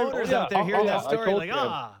 Some owners out there hearing that story like,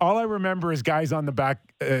 All I remember is guys on the back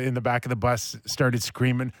in the back of the bus started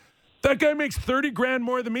screaming, "That guy makes $30,000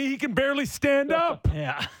 more than me. He can barely stand up."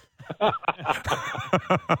 Yeah.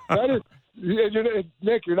 That is,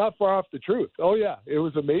 Nick, you're not far off the truth. Oh yeah, it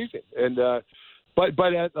was amazing, and but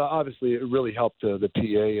obviously it really helped the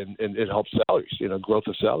PA and it helped salaries, growth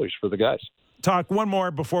of salaries for the guys. Talk one more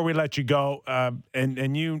before we let you go,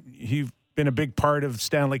 and you've been a big part of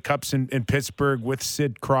Stanley Cups in Pittsburgh with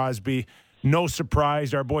Sid Crosby. No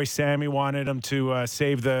surprise, our boy Sammy wanted him to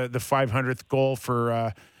save the 500th goal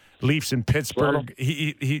for Leafs in Pittsburgh.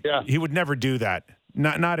 He would never do that.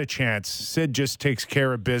 Not a chance. Sid just takes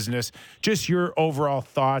care of business. Just your overall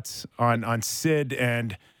thoughts on Sid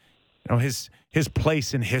and his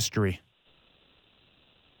place in history.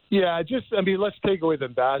 Yeah, let's take away the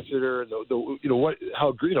ambassador and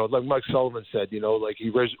like Mike Sullivan said, like he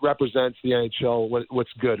represents the NHL.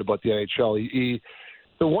 What's good about the NHL?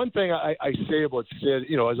 The one thing I say about Sid,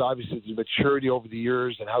 is obviously the maturity over the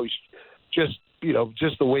years and how he's just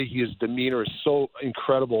the way his demeanor is so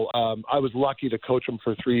incredible. I was lucky to coach him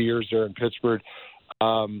for 3 years there in Pittsburgh.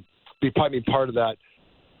 Be part of that.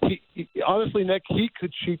 He honestly, Nick, he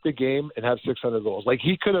could cheat the game and have 600 goals. Like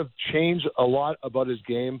he could have changed a lot about his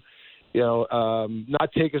game.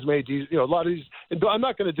 Not take as many. A lot of these. And I'm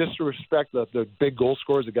not going to disrespect the big goal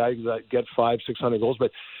scorers, the guys that get 500-600 goals, but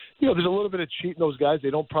there's a little bit of cheating those guys. They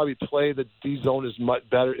don't probably play the D zone as much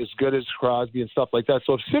better, as good as Crosby and stuff like that.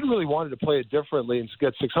 So if Sid really wanted to play it differently and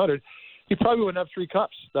get 600, he probably wouldn't have 3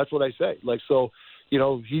 cups. That's what I say.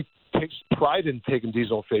 He takes pride in taking D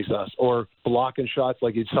zone face-offs or blocking shots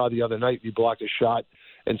like you saw the other night. He blocked a shot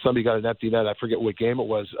and somebody got an empty net. I forget what game it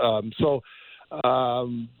was.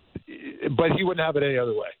 But he wouldn't have it any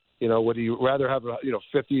other way. Would he rather have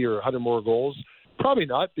 50 or 100 more goals? Probably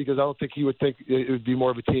not, because I don't think he would think it would be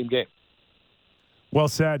more of a team game. Well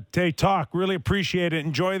said. Hey, talk. Really appreciate it.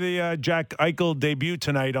 Enjoy the Jack Eichel debut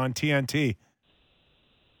tonight on TNT.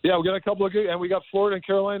 Yeah, we got a couple of good, and we got Florida and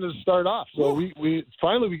Carolina to start off. So we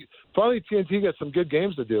finally TNT got some good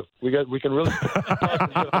games to do. We can really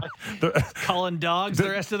calling dogs the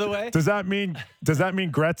rest of the way. Does that mean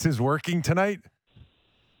Gretz is working tonight?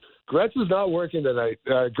 Gretz is not working tonight.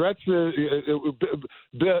 Gretz,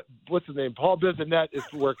 what's his name? Paul Bissonnette is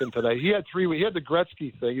working tonight. He had 3 weeks. He had the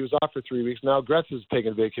Gretzky thing. He was off for 3 weeks. Now Gretz is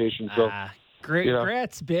taking vacation. So,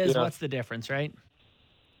 Gretz, Biz, what's the difference, right?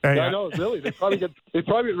 Hey, I know, really. They probably get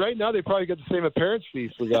the same appearance fee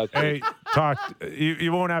for that. Hey, talk.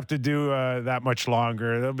 You won't have to do that much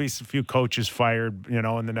longer. There'll be a few coaches fired,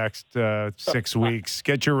 in the next 6 weeks.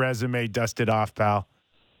 Get your resume dusted off, pal.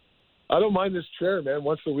 I don't mind this chair, man.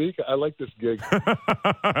 Once a week, I like this gig.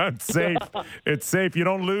 It's safe. It's safe. You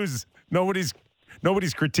don't lose. Nobody's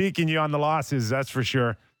critiquing you on the losses. That's for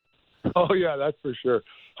sure. Oh yeah, that's for sure.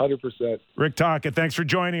 100%. Rick Tocchet, thanks for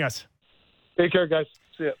joining us. Take care, guys.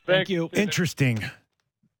 See ya. Thank you. Interesting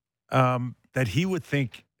that he would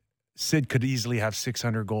think Sid could easily have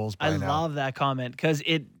 600 goals by now. I love that comment because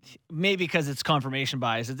it's confirmation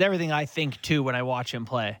bias. It's everything I think too when I watch him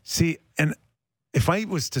play. See, and if I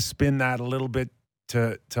was to spin that a little bit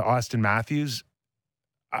to Austin Matthews,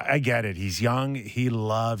 I get it. He's young. He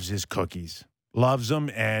loves his cookies, loves them,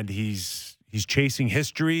 and he's chasing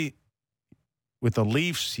history with the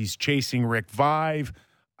Leafs. He's chasing Rick Vive.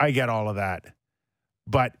 I get all of that.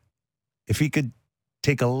 But if he could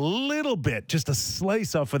take a little bit, just a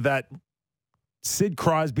slice off of that Sid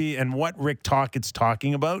Crosby and what Rick Tocchet's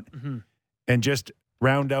talking about, and just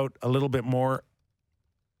round out a little bit more,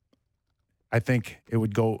 I think it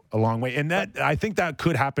would go a long way. And I think that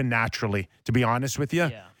could happen naturally, to be honest with you.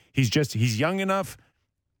 Yeah. He's young enough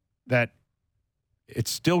that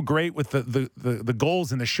it's still great with the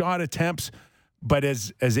goals and the shot attempts. But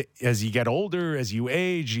as you get older, as you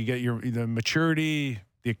age, you get the maturity,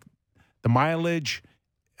 the mileage.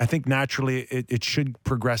 I think naturally it should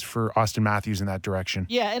progress for Austin Matthews in that direction.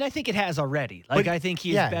 Yeah, and I think it has already. I think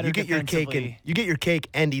he's better you get defensively. you get your cake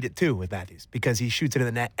and eat it too with Matthews because he shoots it in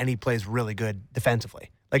the net and he plays really good defensively.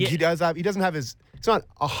 He doesn't have his. It's not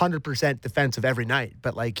 100% defensive every night,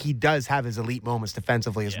 but he does have his elite moments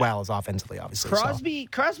defensively as well as offensively. Obviously,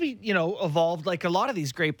 Crosby, evolved like a lot of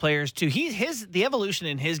these great players too. The evolution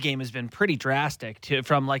in his game has been pretty drastic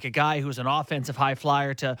from a guy who's an offensive high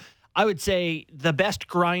flyer to, I would say, the best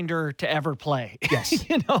grinder to ever play. Yes.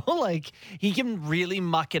 He can really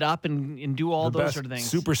muck it up and do all those sort of things.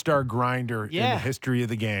 Superstar grinder in the history of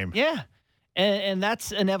the game. Yeah. And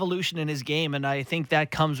that's an evolution in his game. And I think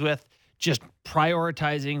that comes with just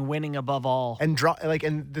prioritizing winning above all. And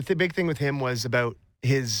and the big thing with him was about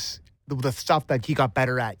the stuff that he got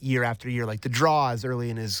better at year after year, like the draws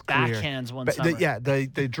early in his career. Backhands one summer.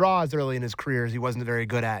 The draws early in his career he wasn't very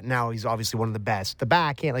good at. Now he's obviously one of the best. The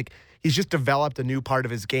backhand, he's just developed a new part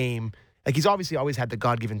of his game. He's obviously always had the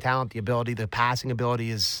God-given talent, the ability, the passing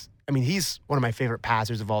ability is. I mean, he's one of my favorite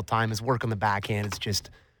passers of all time. His work on the backhand is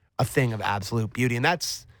just a thing of absolute beauty, and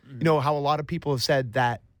that's how a lot of people have said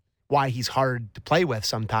that why he's hard to play with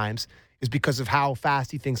sometimes is because of how fast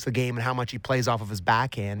he thinks the game and how much he plays off of his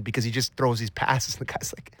backhand because he just throws these passes and the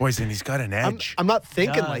guy's like, boys, and he's got an edge. I'm not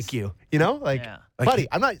thinking like you, buddy,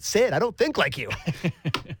 I'm not Sid. I don't think like you.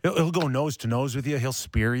 He'll go nose to nose with you. He'll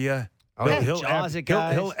spear you.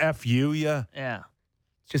 He'll F you. Yeah.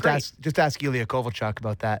 Just ask Ilya Kovalchuk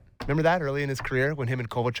about that. Remember that early in his career when him and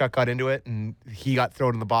Kovalchuk got into it and he got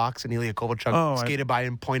thrown in the box and Ilya Kovalchuk skated by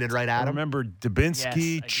and pointed right at him? I remember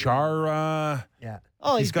Dubinsky, Chara. Yeah.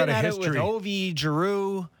 Oh, he's got been a at history. It with Ovi,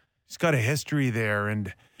 Giroux. He's got a history there,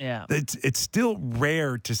 and it's still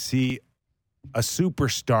rare to see a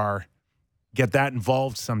superstar get that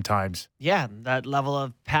involved sometimes. Yeah, that level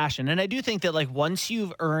of passion. And I do think that once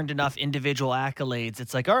you've earned enough individual accolades,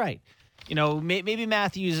 it's all right. Maybe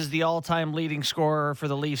Matthews is the all-time leading scorer for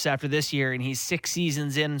the Leafs after this year, and he's 6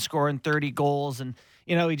 seasons in scoring 30 goals. And,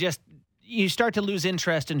 you start to lose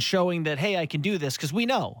interest in showing that, hey, I can do this because we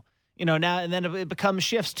know. Now and then it becomes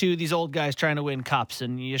shifts to these old guys trying to win cups,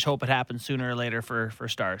 and you just hope it happens sooner or later for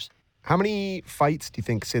stars. How many fights do you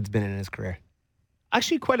think Sid's been in his career?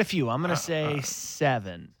 Actually, quite a few. I'm going to say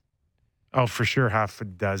 7. Oh, for sure, half a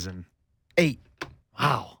dozen. 8.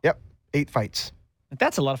 Wow. Yep, 8 fights.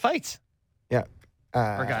 That's a lot of fights. Yeah.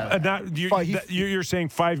 You're saying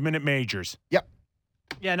 5-minute majors. Yep.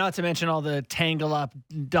 Yeah, not to mention all the tangle up,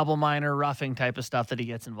 double minor, roughing type of stuff that he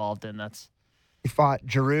gets involved in. He fought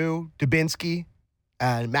Giroux, Dubinsky,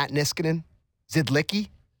 Matt Niskanen, Zidlicki.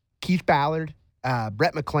 Keith Ballard,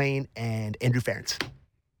 Brett McLean, and Andrew Ferentz.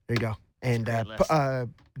 There you go. And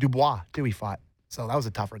Dubois, too, he fought. So that was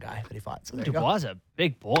a tougher guy that he fought. So Dubois is a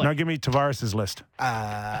big boy. Now give me Tavares' list.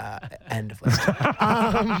 End of list.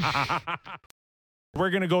 We're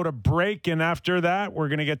going to go to break, and after that, we're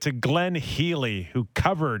going to get to Glenn Healy, who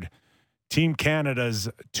covered Team Canada's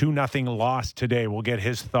 2-0 loss today. We'll get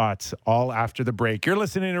his thoughts all after the break. You're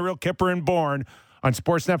listening to Real Kipper and Bourne on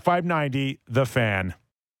Sportsnet 590, The Fan.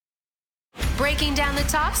 Breaking down the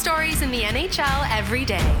top stories in the NHL every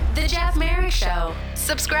day. The Jeff Marek Show.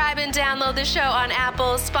 Subscribe and download the show on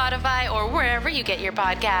Apple, Spotify, or wherever you get your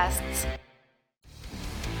podcasts.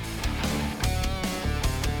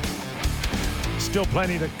 Still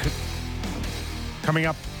plenty coming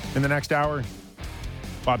up in the next hour.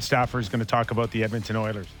 Bob Stauffer is going to talk about the Edmonton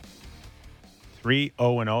Oilers.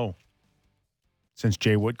 3-0-0 since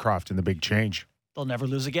Jay Woodcroft in the big change. They'll never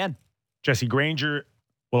lose again. Jesse Granger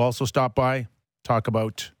will also stop by, talk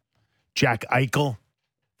about Jack Eichel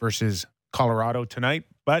versus Colorado tonight.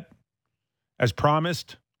 But as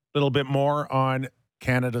promised, a little bit more on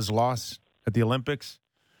Canada's loss at the Olympics.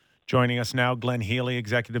 Joining us now, Glenn Healy,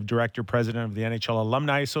 Executive Director, President of the NHL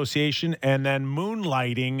Alumni Association, and then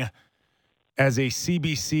moonlighting as a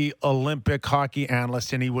CBC Olympic hockey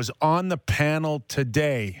analyst. And he was on the panel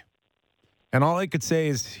today. And all I could say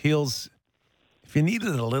is, Heels, if you needed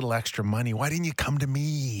a little extra money, why didn't you come to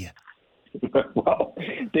me? Well,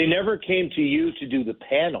 they never came to you to do the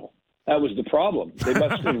panel. That was the problem. They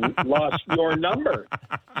must have lost your number.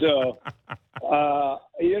 So,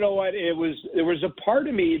 you know what? There was a part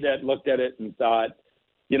of me that looked at it and thought,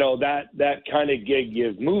 you know, that kind of gig,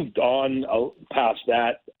 you've moved on past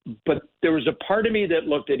that. But there was a part of me that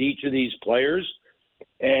looked at each of these players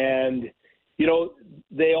and, you know,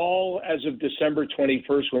 they all, as of December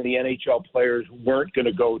 21st, when the NHL players weren't going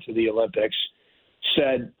to go to the Olympics,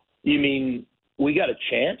 said, you mean we got a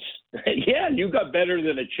chance? Yeah, you got better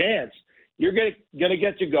than a chance. You're going to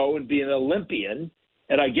get to go and be an Olympian,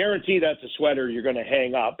 and I guarantee that's a sweater you're going to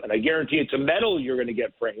hang up, and I guarantee it's a medal you're going to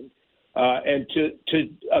get framed. And to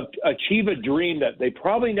achieve a dream that they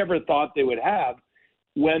probably never thought they would have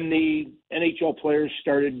when the NHL players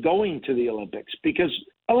started going to the Olympics. Because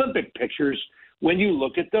Olympic pictures, when you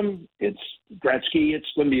look at them, it's Gretzky, it's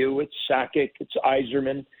Lemieux, it's Sakic, it's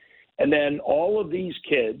Yzerman. And then all of these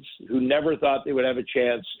kids who never thought they would have a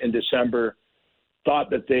chance in December thought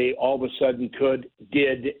that they all of a sudden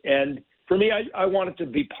did. And for me, I wanted to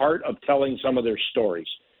be part of telling some of their stories.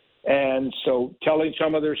 And so telling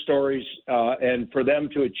some of their stories and for them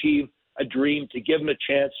to achieve a dream, to give them a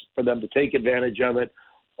chance for them to take advantage of it,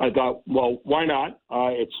 I thought, well, why not?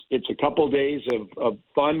 It's a couple of days of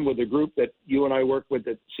fun with a group that you and I worked with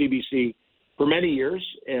at CBC for many years.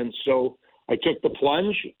 And so I took the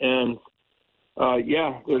plunge, and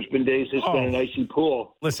there's been days it's been an icy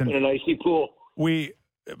pool. Listen, an icy pool.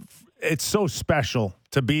 It's so special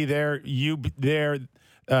to be there. You there,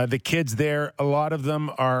 the kids there. A lot of them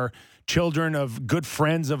are children of good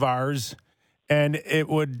friends of ours, and it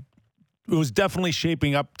was definitely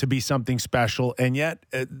shaping up to be something special. And yet,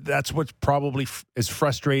 that's what's probably as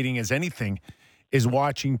frustrating as anything is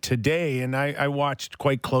watching today. And I watched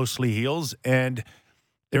quite closely, Heels, and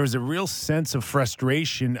there was a real sense of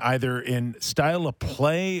frustration either in style of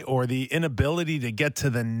play or the inability to get to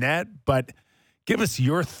the net. But give us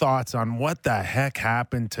your thoughts on what the heck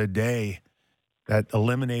happened today that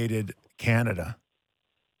eliminated Canada.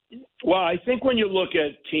 Well, I think when you look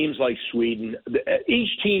at teams like Sweden, each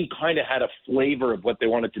team kind of had a flavor of what they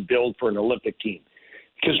wanted to build for an Olympic team.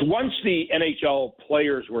 Because once the NHL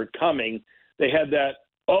players were coming, they had that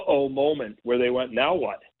uh-oh moment where they went, now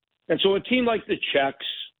what? And so a team like the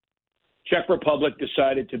Czech Republic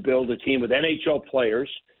decided to build a team with NHL players.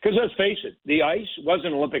 Because let's face it, the ice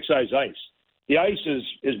wasn't Olympic-sized ice. The ice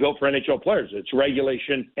is built for NHL players. It's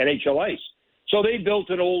regulation NHL ice. So they built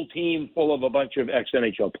an old team full of a bunch of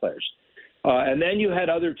ex-NHL players. And then you had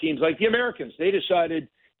other teams like the Americans. They decided,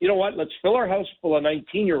 you know what, let's fill our house full of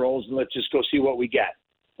 19-year-olds and let's just go see what we get.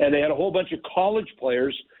 And they had a whole bunch of college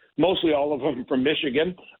players, mostly all of them from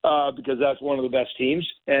Michigan, because that's one of the best teams,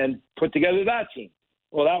 and put together that team.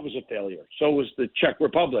 Well, that was a failure. So was the Czech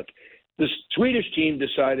Republic. The Swedish team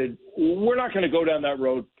decided, we're not going to go down that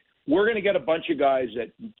road. We're going to get a bunch of guys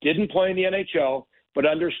that didn't play in the NHL, but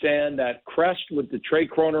understand that crest with the Trey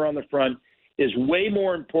Kroner on the front is way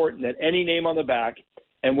more important than any name on the back.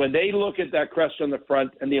 And when they look at that crest on the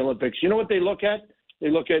front in the Olympics, you know what they look at? They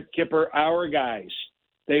look at Kipper, our guys.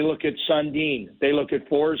 They look at Sundin. They look at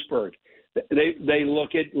Forsberg. They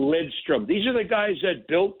look at Lidstrom. These are the guys that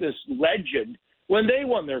built this legend when they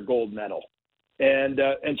won their gold medal. And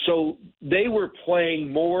so they were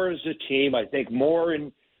playing more as a team, I think, more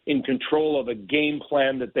in control of a game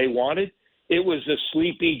plan that they wanted. It was a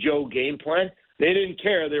Sleepy Joe game plan. They didn't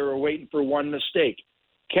care. They were waiting for one mistake.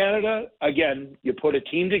 Canada, again, you put a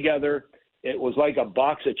team together. It was like a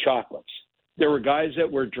box of chocolates. There were guys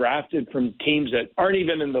that were drafted from teams that aren't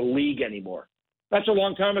even in the league anymore. That's a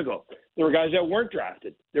long time ago. There were guys that weren't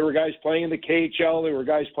drafted. There were guys playing in the KHL. There were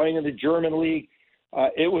guys playing in the German league.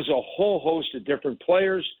 It was a whole host of different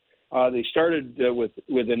players. They started with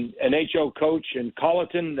an NHL coach in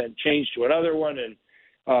Colleton, then changed to another one,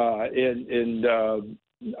 and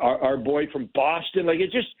our boy from Boston.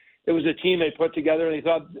 It was a team they put together, and they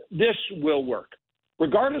thought this will work.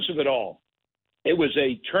 Regardless of it all, it was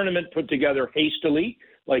a tournament put together hastily,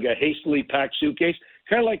 like a hastily packed suitcase.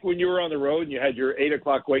 Kind of like when you were on the road and you had your 8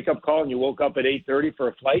 o'clock wake-up call and you woke up at 8:30 for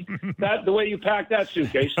a flight. The way you packed that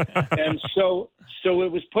suitcase. And so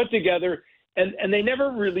it was put together, and they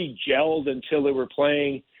never really gelled until they were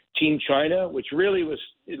playing Team China, which really was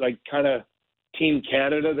like kind of Team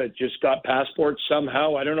Canada that just got passports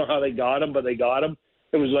somehow. I don't know how they got them, but they got them.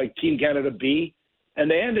 It was like Team Canada B. And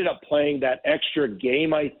they ended up playing that extra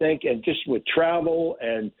game, I think, and just with travel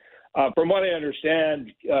and from what I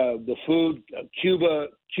understand, the food,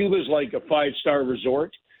 Cuba's like a 5-star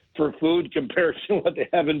resort for food compared to what they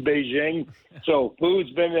have in Beijing. So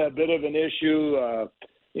food's been a bit of an issue.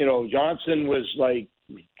 Johnson was like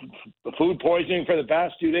food poisoning for the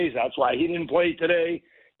past 2 days. That's why he didn't play today.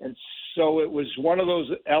 And so it was one of those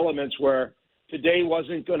elements where today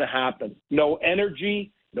wasn't going to happen. No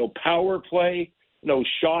energy, no power play, no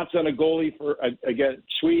shots on a goalie against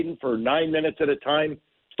Sweden for 9 minutes at a time.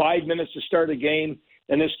 5 minutes to start a game,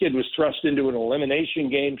 and this kid was thrust into an elimination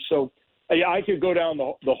game. So I could go down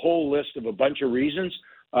the whole list of a bunch of reasons,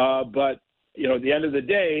 but at the end of the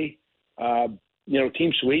day,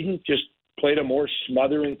 Team Sweden just played a more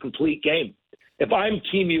smothering, complete game. If I'm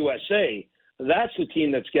Team USA, that's the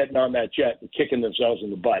team that's getting on that jet and kicking themselves in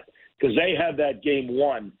the butt because they had that game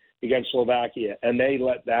won against Slovakia, and they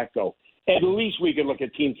let that go. At least we could look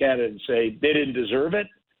at Team Canada and say they didn't deserve it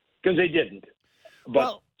because they didn't.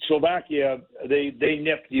 But Slovakia, they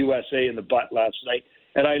nipped USA in the butt last night.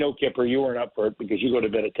 And I know, Kipper, you weren't up for it because you go to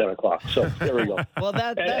bed at 10 o'clock. So there we go. Well,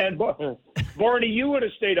 and Barney, you would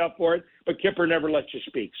have stayed up for it, but Kipper never lets you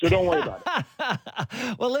speak. So don't worry about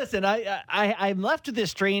it. Well, listen, I'm left with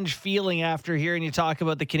this strange feeling after hearing you talk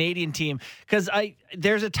about the Canadian team because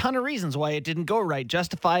there's a ton of reasons why it didn't go right,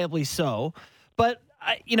 justifiably so. But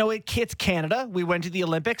it's Canada. We went to the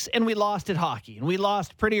Olympics and we lost at hockey, and we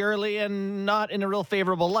lost pretty early and not in a real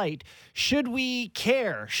favorable light. Should we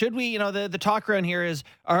care? Should we, the talk around here is,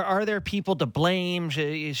 are there people to blame?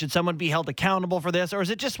 Should someone be held accountable for this? Or is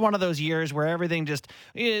it just one of those years where everything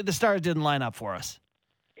the stars didn't line up for us?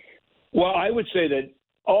 Well, I would say that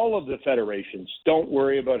all of the federations don't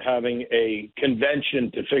worry about having a convention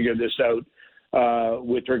to figure this out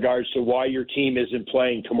with regards to why your team isn't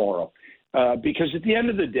playing tomorrow. Because at the end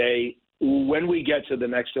of the day, when we get to the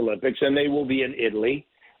next Olympics, and they will be in Italy,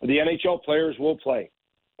 the NHL players will play.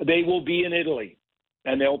 They will be in Italy,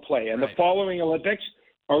 and they'll play. And the following Olympics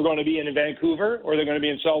are going to be in Vancouver, or they're going to be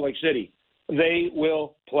in Salt Lake City. They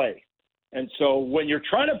will play. And so when you're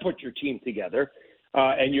trying to put your team together,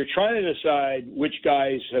 and you're trying to decide which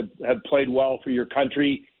guys have played well for your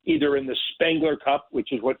country, either in the Spengler Cup,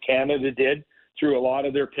 which is what Canada did through a lot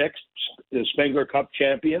of their picks, the Spengler Cup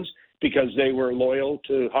champions, because they were loyal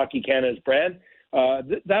to Hockey Canada's brand.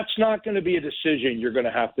 That's not going to be a decision you're going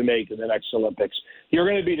to have to make in the next Olympics. You're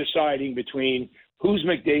going to be deciding between who's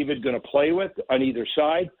McDavid going to play with on either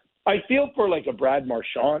side. I feel for like a Brad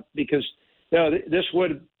Marchand because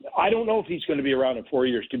I don't know if he's going to be around in 4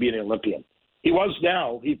 years to be an Olympian. He was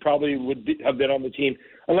now. He probably have been on the team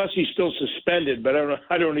unless he's still suspended, but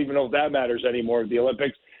I don't even know if that matters anymore at the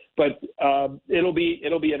Olympics. But it'll be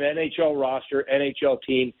an NHL roster, NHL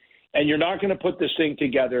team. And you're not going to put this thing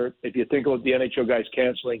together if you think about the NHL guys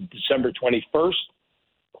canceling December 21st.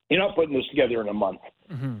 You're not putting this together in a month.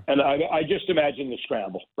 Mm-hmm. And I just imagine the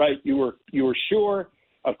scramble, right? You were sure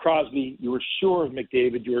of Crosby. You were sure of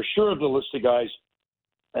McDavid. You were sure of the list of guys.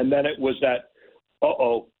 And then it was that,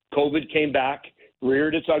 COVID came back,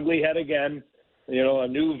 reared its ugly head again. A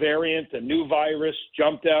new variant, a new virus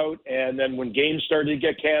jumped out. And then when games started to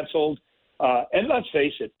get canceled, and let's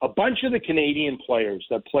face it, a bunch of the Canadian players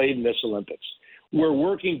that played in this Olympics were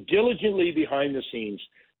working diligently behind the scenes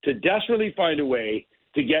to desperately find a way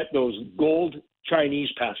to get those gold Chinese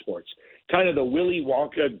passports, kind of the Willy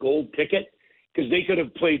Wonka gold ticket, because they could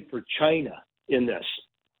have played for China in this.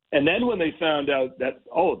 And then when they found out that,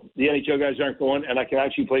 the NHL guys aren't going and I can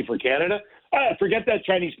actually play for Canada, forget that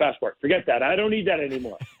Chinese passport. Forget that. I don't need that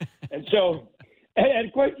anymore. And so,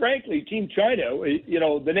 and quite frankly, Team China,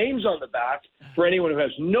 the names on the back, for anyone who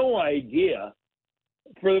has no idea,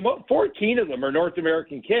 for the 14 of them are North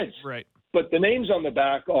American kids. Right. But the names on the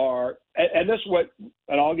back are, and this is what,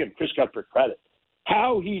 and I'll give Chris Cuthbert credit,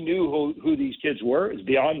 how he knew who these kids were is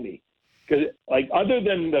beyond me. Because, other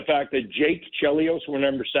than the fact that Jake Chelios were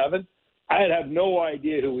number 7, I'd have no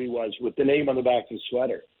idea who he was with the name on the back of his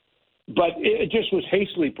sweater. But it just was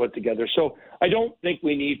hastily put together. So I don't think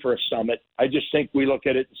we need for a summit. I just think we look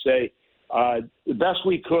at it and say the best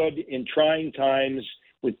we could in trying times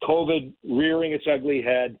with COVID rearing its ugly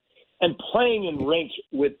head and playing in rinks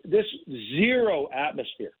with this zero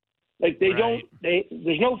atmosphere. There's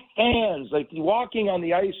no fans. Walking on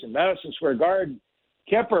the ice in Madison Square Garden,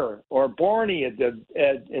 Kipper or Borney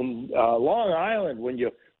in Long Island, when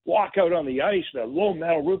you walk out on the ice, the low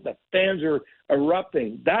metal roof, the fans are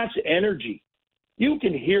erupting. That's energy. You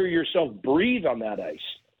can hear yourself breathe on that ice.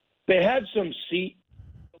 They had some seat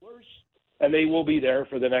fillers, and they will be there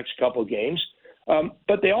for the next couple games.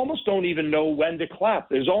 But they almost don't even know when to clap.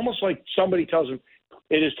 There's almost like somebody tells them,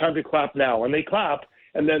 it is time to clap now. And they clap,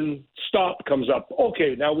 and then stop comes up.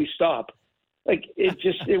 Okay, now we stop.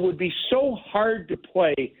 It would be so hard to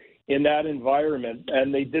play in that environment,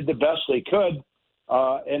 and they did the best they could.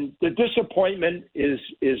 And the disappointment is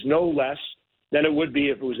no less than it would be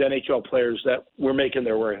if it was NHL players that were making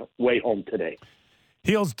their way home today.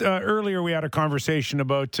 Heels, earlier we had a conversation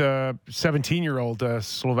about 17-year-old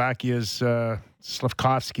Slovakia's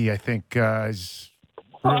Slavkovsky, I think. Is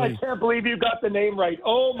really... I can't believe you got the name right.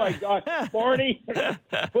 Oh, my God. Barney,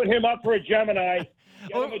 put him up for a Gemini.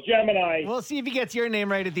 Get him a Gemini. We'll see if he gets your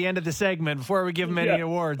name right at the end of the segment before we give him any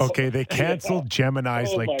awards. Okay, they canceled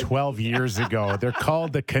Geminis 12 years ago. They're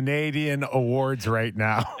called the Canadian Awards right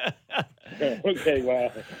now. Okay,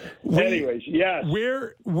 well. Anyways, yes.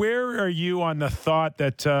 Where are you on the thought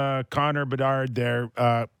that Connor Bedard there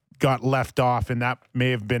got left off, and that may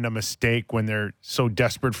have been a mistake when they're so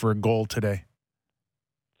desperate for a goal today?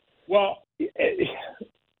 Well,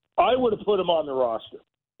 I would have put him on the roster.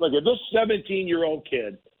 Look at this 17-year-old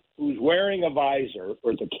kid who's wearing a visor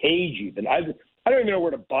or the cage even. I don't even know where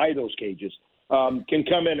to buy those cages. Can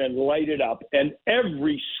come in and light it up. And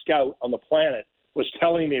every scout on the planet was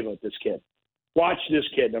telling me about this kid. Watch this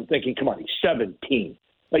kid. And I'm thinking, come on, he's 17.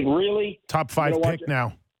 Really? Top 5 pick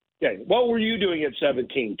now. Okay. What were you doing at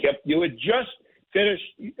 17, Kip? You had just finished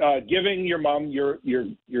giving your mom your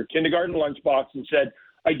kindergarten lunchbox and said,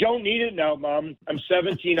 I don't need it now, Mom. I'm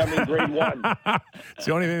 17. I'm in grade 1. It's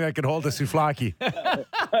the only thing that could hold a souvlaki.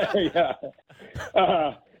 Yeah.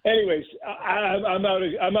 Anyways, I'm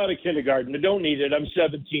out of kindergarten. I don't need it. I'm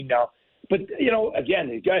 17 now. But again,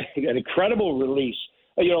 he got an incredible release.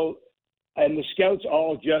 And the scouts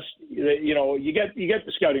all just you get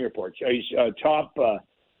the scouting reports. He's top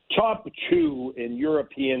 2 in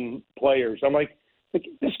European players. I'm like,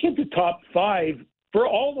 this kid's a top 5 for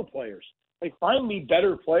all the players. Find me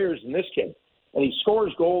better players than this kid. And he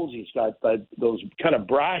scores goals. He's got those kind of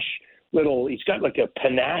brash he's got a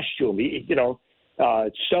panache to him. He,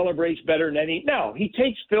 celebrates better than any. Now, he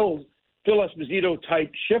takes Phil Esposito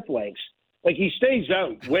type shift lengths. He stays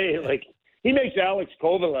out way, he makes Alex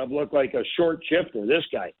Kovalev look like a short shifter, this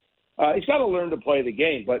guy. He's got to learn to play the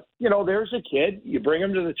game. But, there's a kid. You bring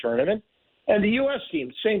him to the tournament. And the U.S.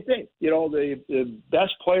 team, same thing. The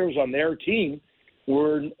best players on their team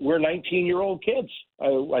were 19-year-old kids.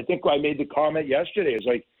 I think I made the comment yesterday. It's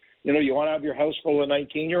you want to have your house full of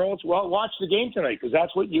 19-year-olds? Well, watch the game tonight because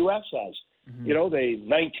that's what U.S. has. Mm-hmm. The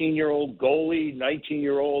 19-year-old goalie,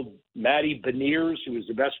 19-year-old Matty Beniers, who was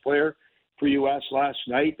the best player for U.S. last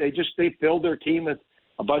night. They filled their team with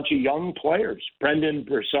a bunch of young players. Brendan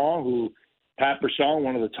Brisson, Pat Brisson,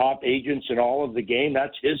 one of the top agents in all of the game,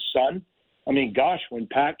 that's his son. I mean, gosh, when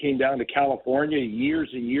Pat came down to California years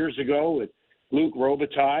and years ago with Luc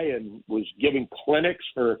Robitaille and was giving clinics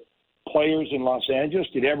for players in Los Angeles,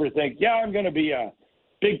 did you ever think, I'm going to be a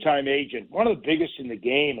big-time agent, one of the biggest in the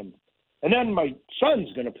game, and then my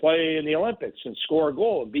son's going to play in the Olympics and score a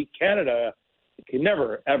goal and beat Canada? You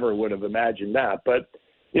never, ever would have imagined that. But,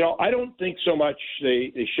 I don't think so much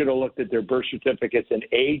they should have looked at their birth certificates and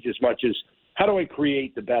age as much as how do I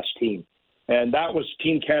create the best team? And that was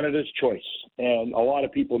Team Canada's choice. And a lot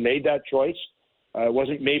of people made that choice. It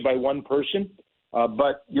wasn't made by one person.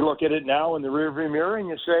 But you look at it now in the rearview mirror and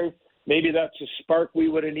you say, maybe that's a spark we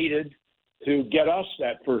would have needed to get us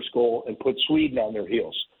that first goal and put Sweden on their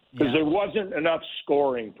heels. Because there wasn't enough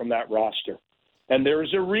scoring from that roster. And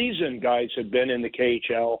there's a reason guys have been in the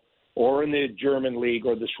KHL or in the German league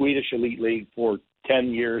or the Swedish elite league for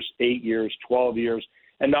 10 years, 8 years, 12 years,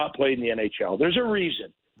 and not played in the NHL. There's a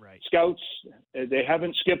reason. Right. Scouts, they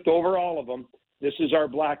haven't skipped over all of them. This is our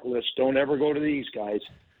blacklist. Don't ever go to these guys.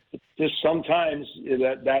 Just sometimes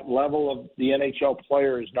that level of the NHL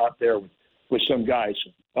player is not there with some guys.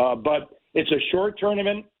 But it's a short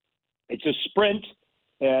tournament. It's a sprint.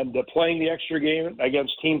 And playing the extra game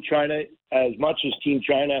against Team China, as much as Team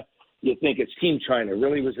China, you think it's Team China.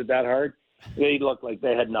 Really, was it that hard? They looked like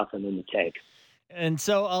they had nothing in the tank. And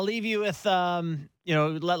so I'll leave you with,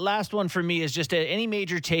 last one for me is just any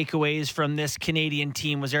major takeaways from this Canadian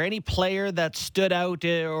team. Was there any player that stood out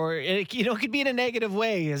or, it could be in a negative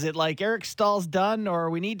way? Is it like Eric Stahl's done or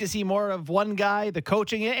we need to see more of one guy, the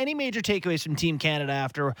coaching? Any major takeaways from Team Canada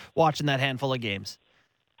after watching that handful of games?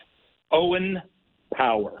 Owen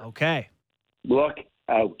Power. Okay. Look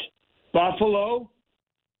out. Buffalo,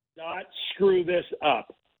 not screw this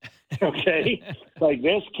up. Okay? Like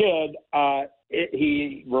this kid,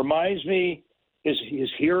 he reminds me, his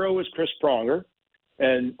hero is Chris Pronger,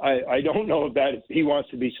 and I don't know if he wants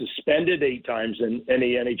to be suspended 8 times in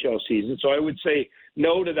any NHL season. So I would say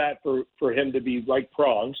no to that for him to be like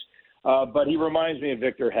Prongs. But he reminds me of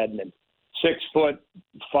Victor Hedman.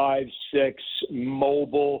 6'5", 6",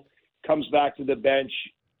 mobile, comes back to the bench.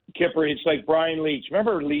 Kipper, it's like Brian Leetch.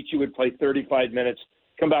 Remember Leetch, he would play 35 minutes,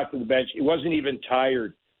 come back to the bench. He wasn't even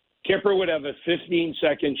tired. Kipper would have a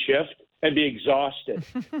 15-second shift and be exhausted.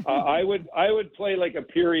 I would play like a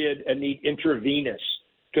period and need intravenous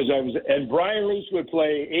and Brian Leetch would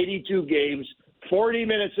play 82 games, 40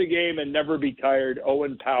 minutes a game and never be tired.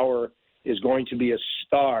 Owen Power is going to be a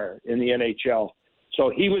star in the NHL. So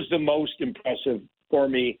he was the most impressive for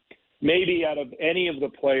me, maybe out of any of the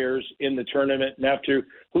players in the tournament. And after,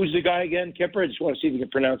 who's the guy again, Kipper? I just want to see if you can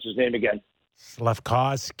pronounce his name again.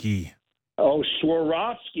 Slavkovsky. Oh,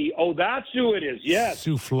 Swarovski. Oh, that's who it is. Yes.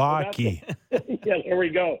 Souflaki. Yeah, there we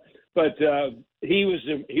go. But he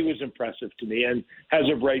was impressive to me and has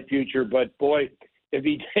a bright future. But boy, if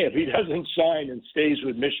he doesn't sign and stays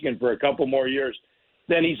with Michigan for a couple more years,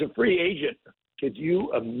 then he's a free agent. Could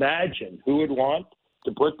you imagine who would want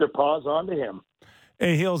to put their paws onto him?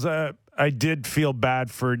 Hey, Hills, I did feel bad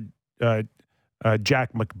for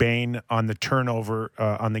Jack McBain on the turnover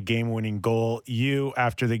on the game-winning goal. You,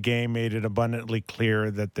 after the game, made it abundantly clear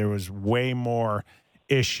that there was way more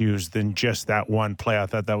issues than just that one play. I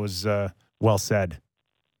thought that was well said.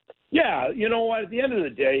 Yeah, you know what? At the end of the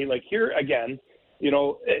day, like here again,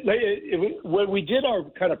 when we did our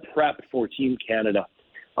kind of prep for Team Canada,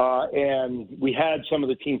 and we had some of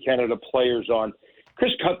the Team Canada players on,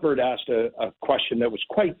 Chris Cuthbert asked a question that was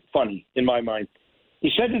quite funny in my mind. He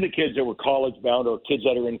said to the kids that were college-bound or kids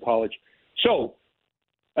that are in college, so,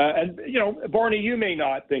 Barney, you may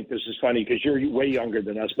not think this is funny because you're way younger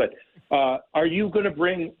than us, but are you going to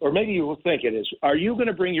bring, or maybe you will think it is, are you going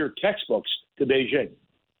to bring your textbooks to Beijing?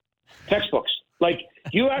 Textbooks. Like,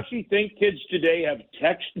 you actually think kids today have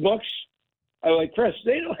textbooks? I'm like, Chris,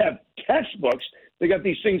 they don't have textbooks. They got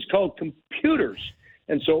these things called computers.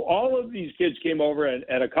 And so all of these kids came over,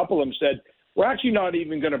 and a couple of them said, we're actually not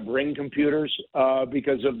even going to bring computers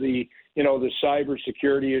because of the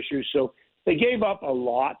cybersecurity issues. So they gave up a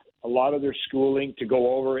lot of their schooling to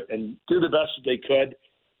go over and do the best that they could.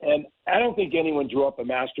 And I don't think anyone drew up a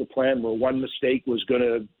master plan where one mistake was going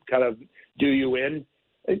to kind of do you in.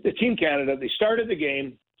 The Team Canada, they started the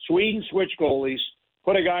game. Sweden switched goalies,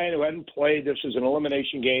 put a guy in who hadn't played. This was an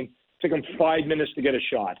elimination game. It took him 5 minutes to get a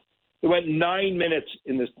shot. It went 9 minutes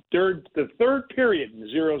in the third period in the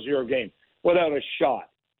 0-0 game without a shot.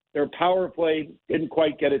 Their power play didn't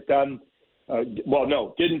quite get it done.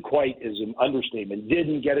 Didn't quite is an understatement.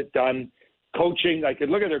 Didn't get it done. Coaching, I could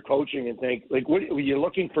look at their coaching and think, like, what were you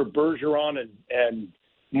looking for Bergeron and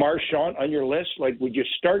Marchand on your list? Like, would you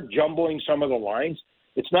start jumbling some of the lines?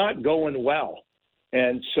 It's not going well.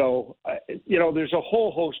 And so, there's a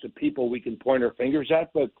whole host of people we can point our fingers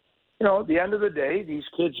at. But, at the end of the day, these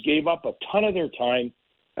kids gave up a ton of their time.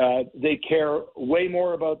 They care way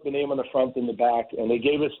more about the name on the front than the back, and they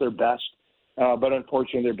gave us their best. But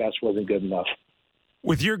unfortunately, their best wasn't good enough.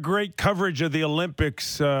 With your great coverage of the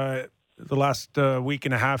Olympics the last week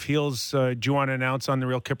and a half, Heels, do you want to announce on the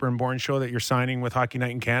Real Kipper and Bourne show that you're signing with Hockey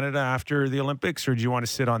Night in Canada after the Olympics, or do you want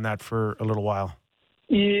to sit on that for a little while?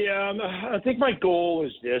 Yeah, I think my goal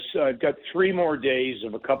is this. I've got 3 more days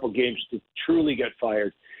of a couple games to truly get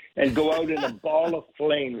fired and go out in a ball of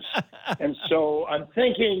flames. And so I'm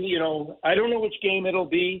thinking, I don't know which game it'll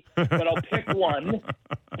be, but I'll pick one.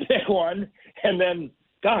 And then,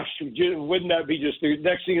 gosh, wouldn't that be just the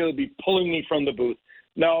next thing? It'll be pulling me from the booth.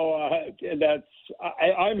 No,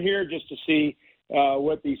 I'm here just to see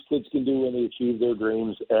what these kids can do when they achieve their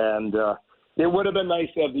dreams. And it would have been nice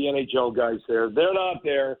to have the NHL guys there. They're not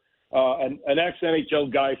there. An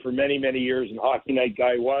ex-NHL guy for many, many years and Hockey Night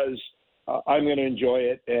guy was. I'm going to enjoy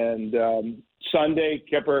it. And Sunday,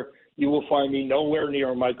 Kipper, you will find me nowhere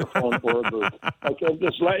near a microphone or a booth. Okay,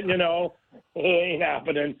 just letting you know, it ain't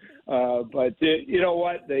happening. But you know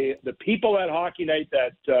what? The people at Hockey Night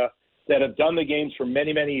that have done the games for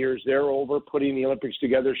many, many years, they're over putting the Olympics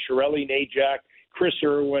together. Shirley Najak, Chris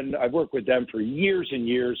Irwin, I've worked with them for years and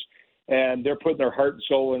years, and they're putting their heart and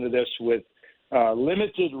soul into this with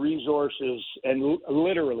limited resources and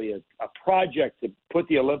literally a project to put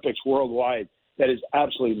the Olympics worldwide that is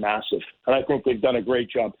absolutely massive. And I think they've done a great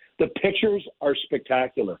job. The pictures are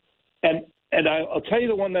spectacular. And I'll tell you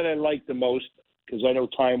the one that I like the most, because I know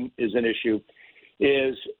time is an issue,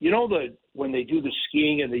 is, when they do the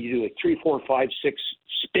skiing and they do like 3, 4, 5, 6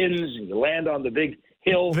 spins and you land on the big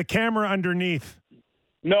hill. The camera underneath.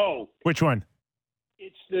 No. Which one?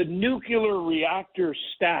 It's the nuclear reactor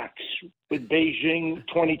stacks with Beijing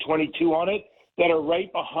 2022 on it that are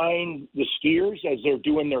right behind the skiers as they're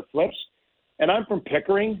doing their flips. And I'm from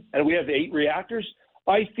Pickering, and we have 8 reactors.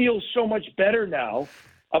 I feel so much better now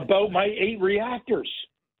about my 8 reactors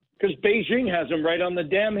because Beijing has them right on the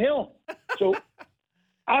damn hill. So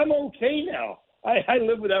I'm okay now. I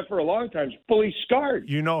lived with that for a long time. It's fully scarred.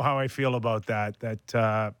 You know how I feel about that.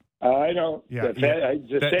 I know. Yeah,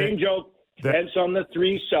 the same joke. Fence on the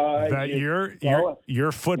 3 sides. That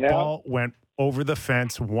your football went over the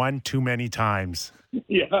fence one too many times.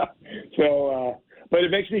 Yeah. So, but it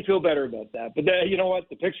makes me feel better about that. But you know what?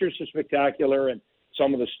 The pictures are spectacular, and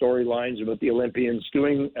some of the storylines about the Olympians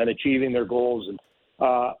doing and achieving their goals. And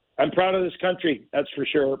I'm proud of this country, that's for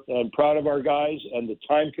sure. I'm proud of our guys and the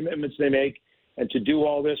time commitments they make, and to do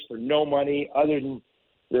all this for no money other than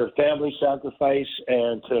their family sacrifice,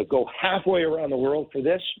 and to go halfway around the world for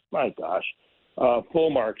this, my gosh, full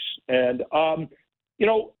marks. And, a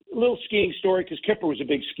little skiing story, because Kipper was a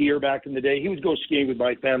big skier back in the day. He would go skiing with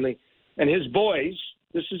my family, and his boys,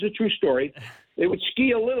 this is a true story, they would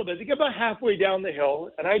ski a little bit. They'd get about halfway down the hill,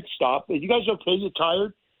 and I'd stop. You guys okay? You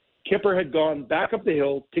tired? Kipper had gone back up the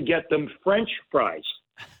hill to get them French fries.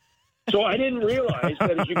 So I didn't realize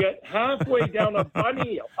that as you get halfway down a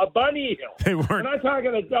bunny hill, They weren't. we're not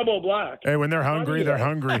talking a double black. Hey, when they're hungry, they're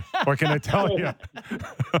hungry. What can I tell you?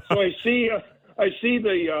 So I see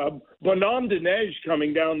the bonhomme de neige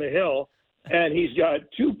coming down the hill, and he's got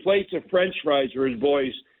 2 plates of French fries for his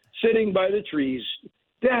boys sitting by the trees.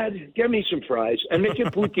 Dad, get me some fries and make it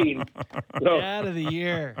poutine. So, Dad of the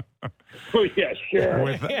year. oh, yeah,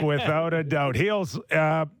 sure. Without a doubt. Heels,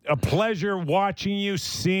 a pleasure watching you,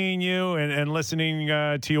 seeing you, and listening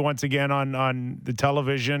to you once again on the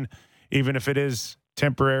television, even if it is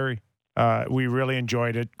temporary. We really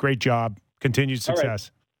enjoyed it. Great job. Continued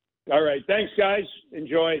success. All right. Thanks, guys.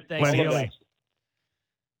 Enjoy. Thanks, Glenn Healy. Healy.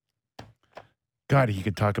 God, you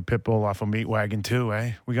could talk a pit bull off a meat wagon too,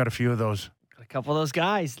 eh? We got a few of those. A couple of those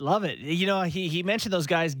guys. Love it. He mentioned those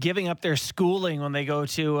guys giving up their schooling when they go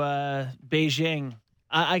to Beijing.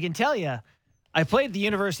 I can tell you, I played at the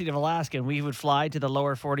University of Alaska, and we would fly to the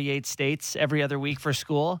lower 48 states every other week for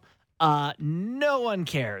school. No one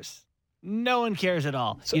cares. No one cares at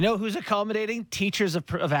all. You know who's accommodating? Teachers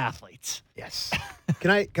of athletes. Yes.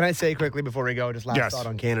 Can I say quickly before we go, just last thought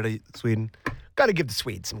on Canada, Sweden? Got to give the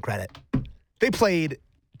Swedes some credit. They played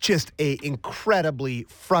just a incredibly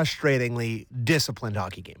frustratingly disciplined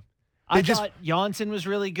hockey game. I thought Janssen was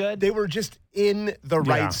really good. They were just in the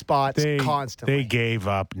right spots constantly. They gave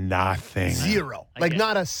up nothing. Zero.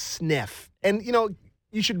 Not a sniff. And,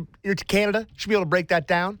 you're to Canada, you should be able to break that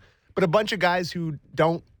down. But a bunch of guys who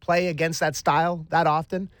don't play against that style that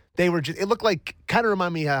often, they were just, it looked like, kind of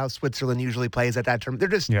remind me how Switzerland usually plays at that term. They're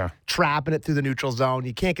just trapping it through the neutral zone.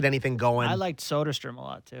 You can't get anything going. I liked Soderstrom a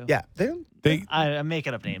lot, too. Yeah. I'm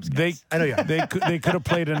making up names, guys. I know you are. They could have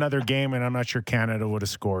played another game, and I'm not sure Canada would have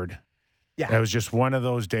scored. Yeah. It was just one of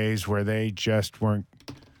those days where they just weren't.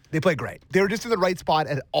 They played great. They were just in the right spot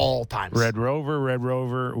at all times. Red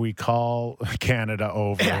Rover, we call Canada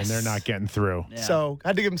over, and they're not getting through. Yeah. So I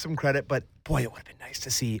had to give them some credit, but boy, it would have been nice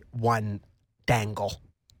to see one dangle,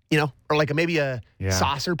 or like maybe a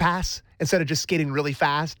saucer pass instead of just skating really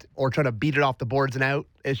fast or trying to beat it off the boards and out.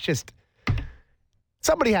 It's just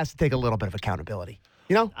somebody has to take a little bit of accountability.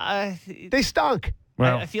 They stunk.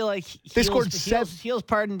 Well, I feel like they scored Heels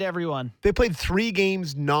pardoned everyone. They played 3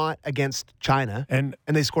 games not against China, and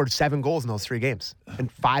they scored 7 goals in those 3 games,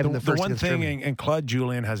 and 5 in the first. The one against thing, Germany. and Claude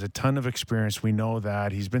Julien has a ton of experience. We know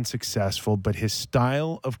that he's been successful, but his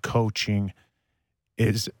style of coaching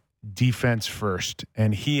is defense first.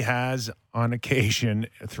 And he has, on occasion,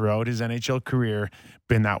 throughout his NHL career,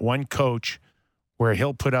 been that one coach where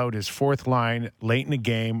he'll put out his fourth line late in the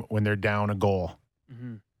game when they're down a goal.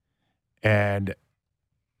 Mm-hmm. And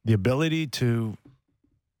the ability to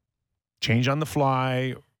change on the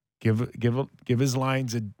fly, give his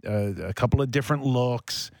lines a couple of different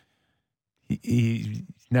looks. He's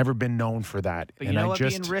never been known for that. But you know what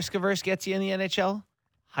being risk averse gets you in the NHL?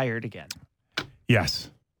 Hired again. Yes.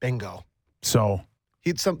 Bingo. So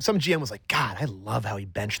Some GM was like, God, I love how he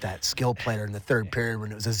benched that skill player in the third period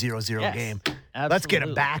when it was a 0-0 Yes, game. absolutely. Let's get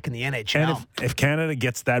him back in the NHL. And if Canada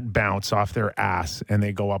gets that bounce off their ass and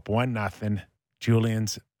they go up 1-0,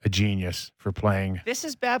 Julian's a genius for playing. This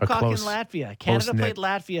is Babcock in Latvia. Canada played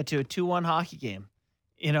Latvia to a 2-1 hockey game.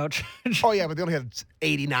 You know, oh yeah, but they only had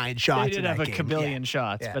 89 shots. They did in have that a game. kabillion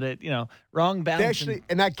shots, Yeah. but it, wrong balance. They actually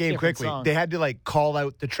in that game different quickly, song. they had to like call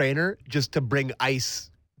out the trainer just to bring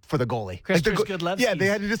ice for the goalie. Christopher Like, Godlewski. yeah, they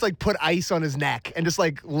had to just like put ice on his neck and just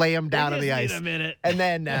like lay him down on the ice. Wait a minute. And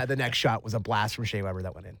then the next shot was a blast from Shea Weber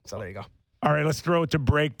that went in. So there you go. All right, let's throw it to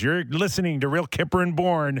break. You're listening to Real Kipper and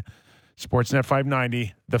Bourne, Sportsnet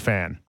 590, The Fan.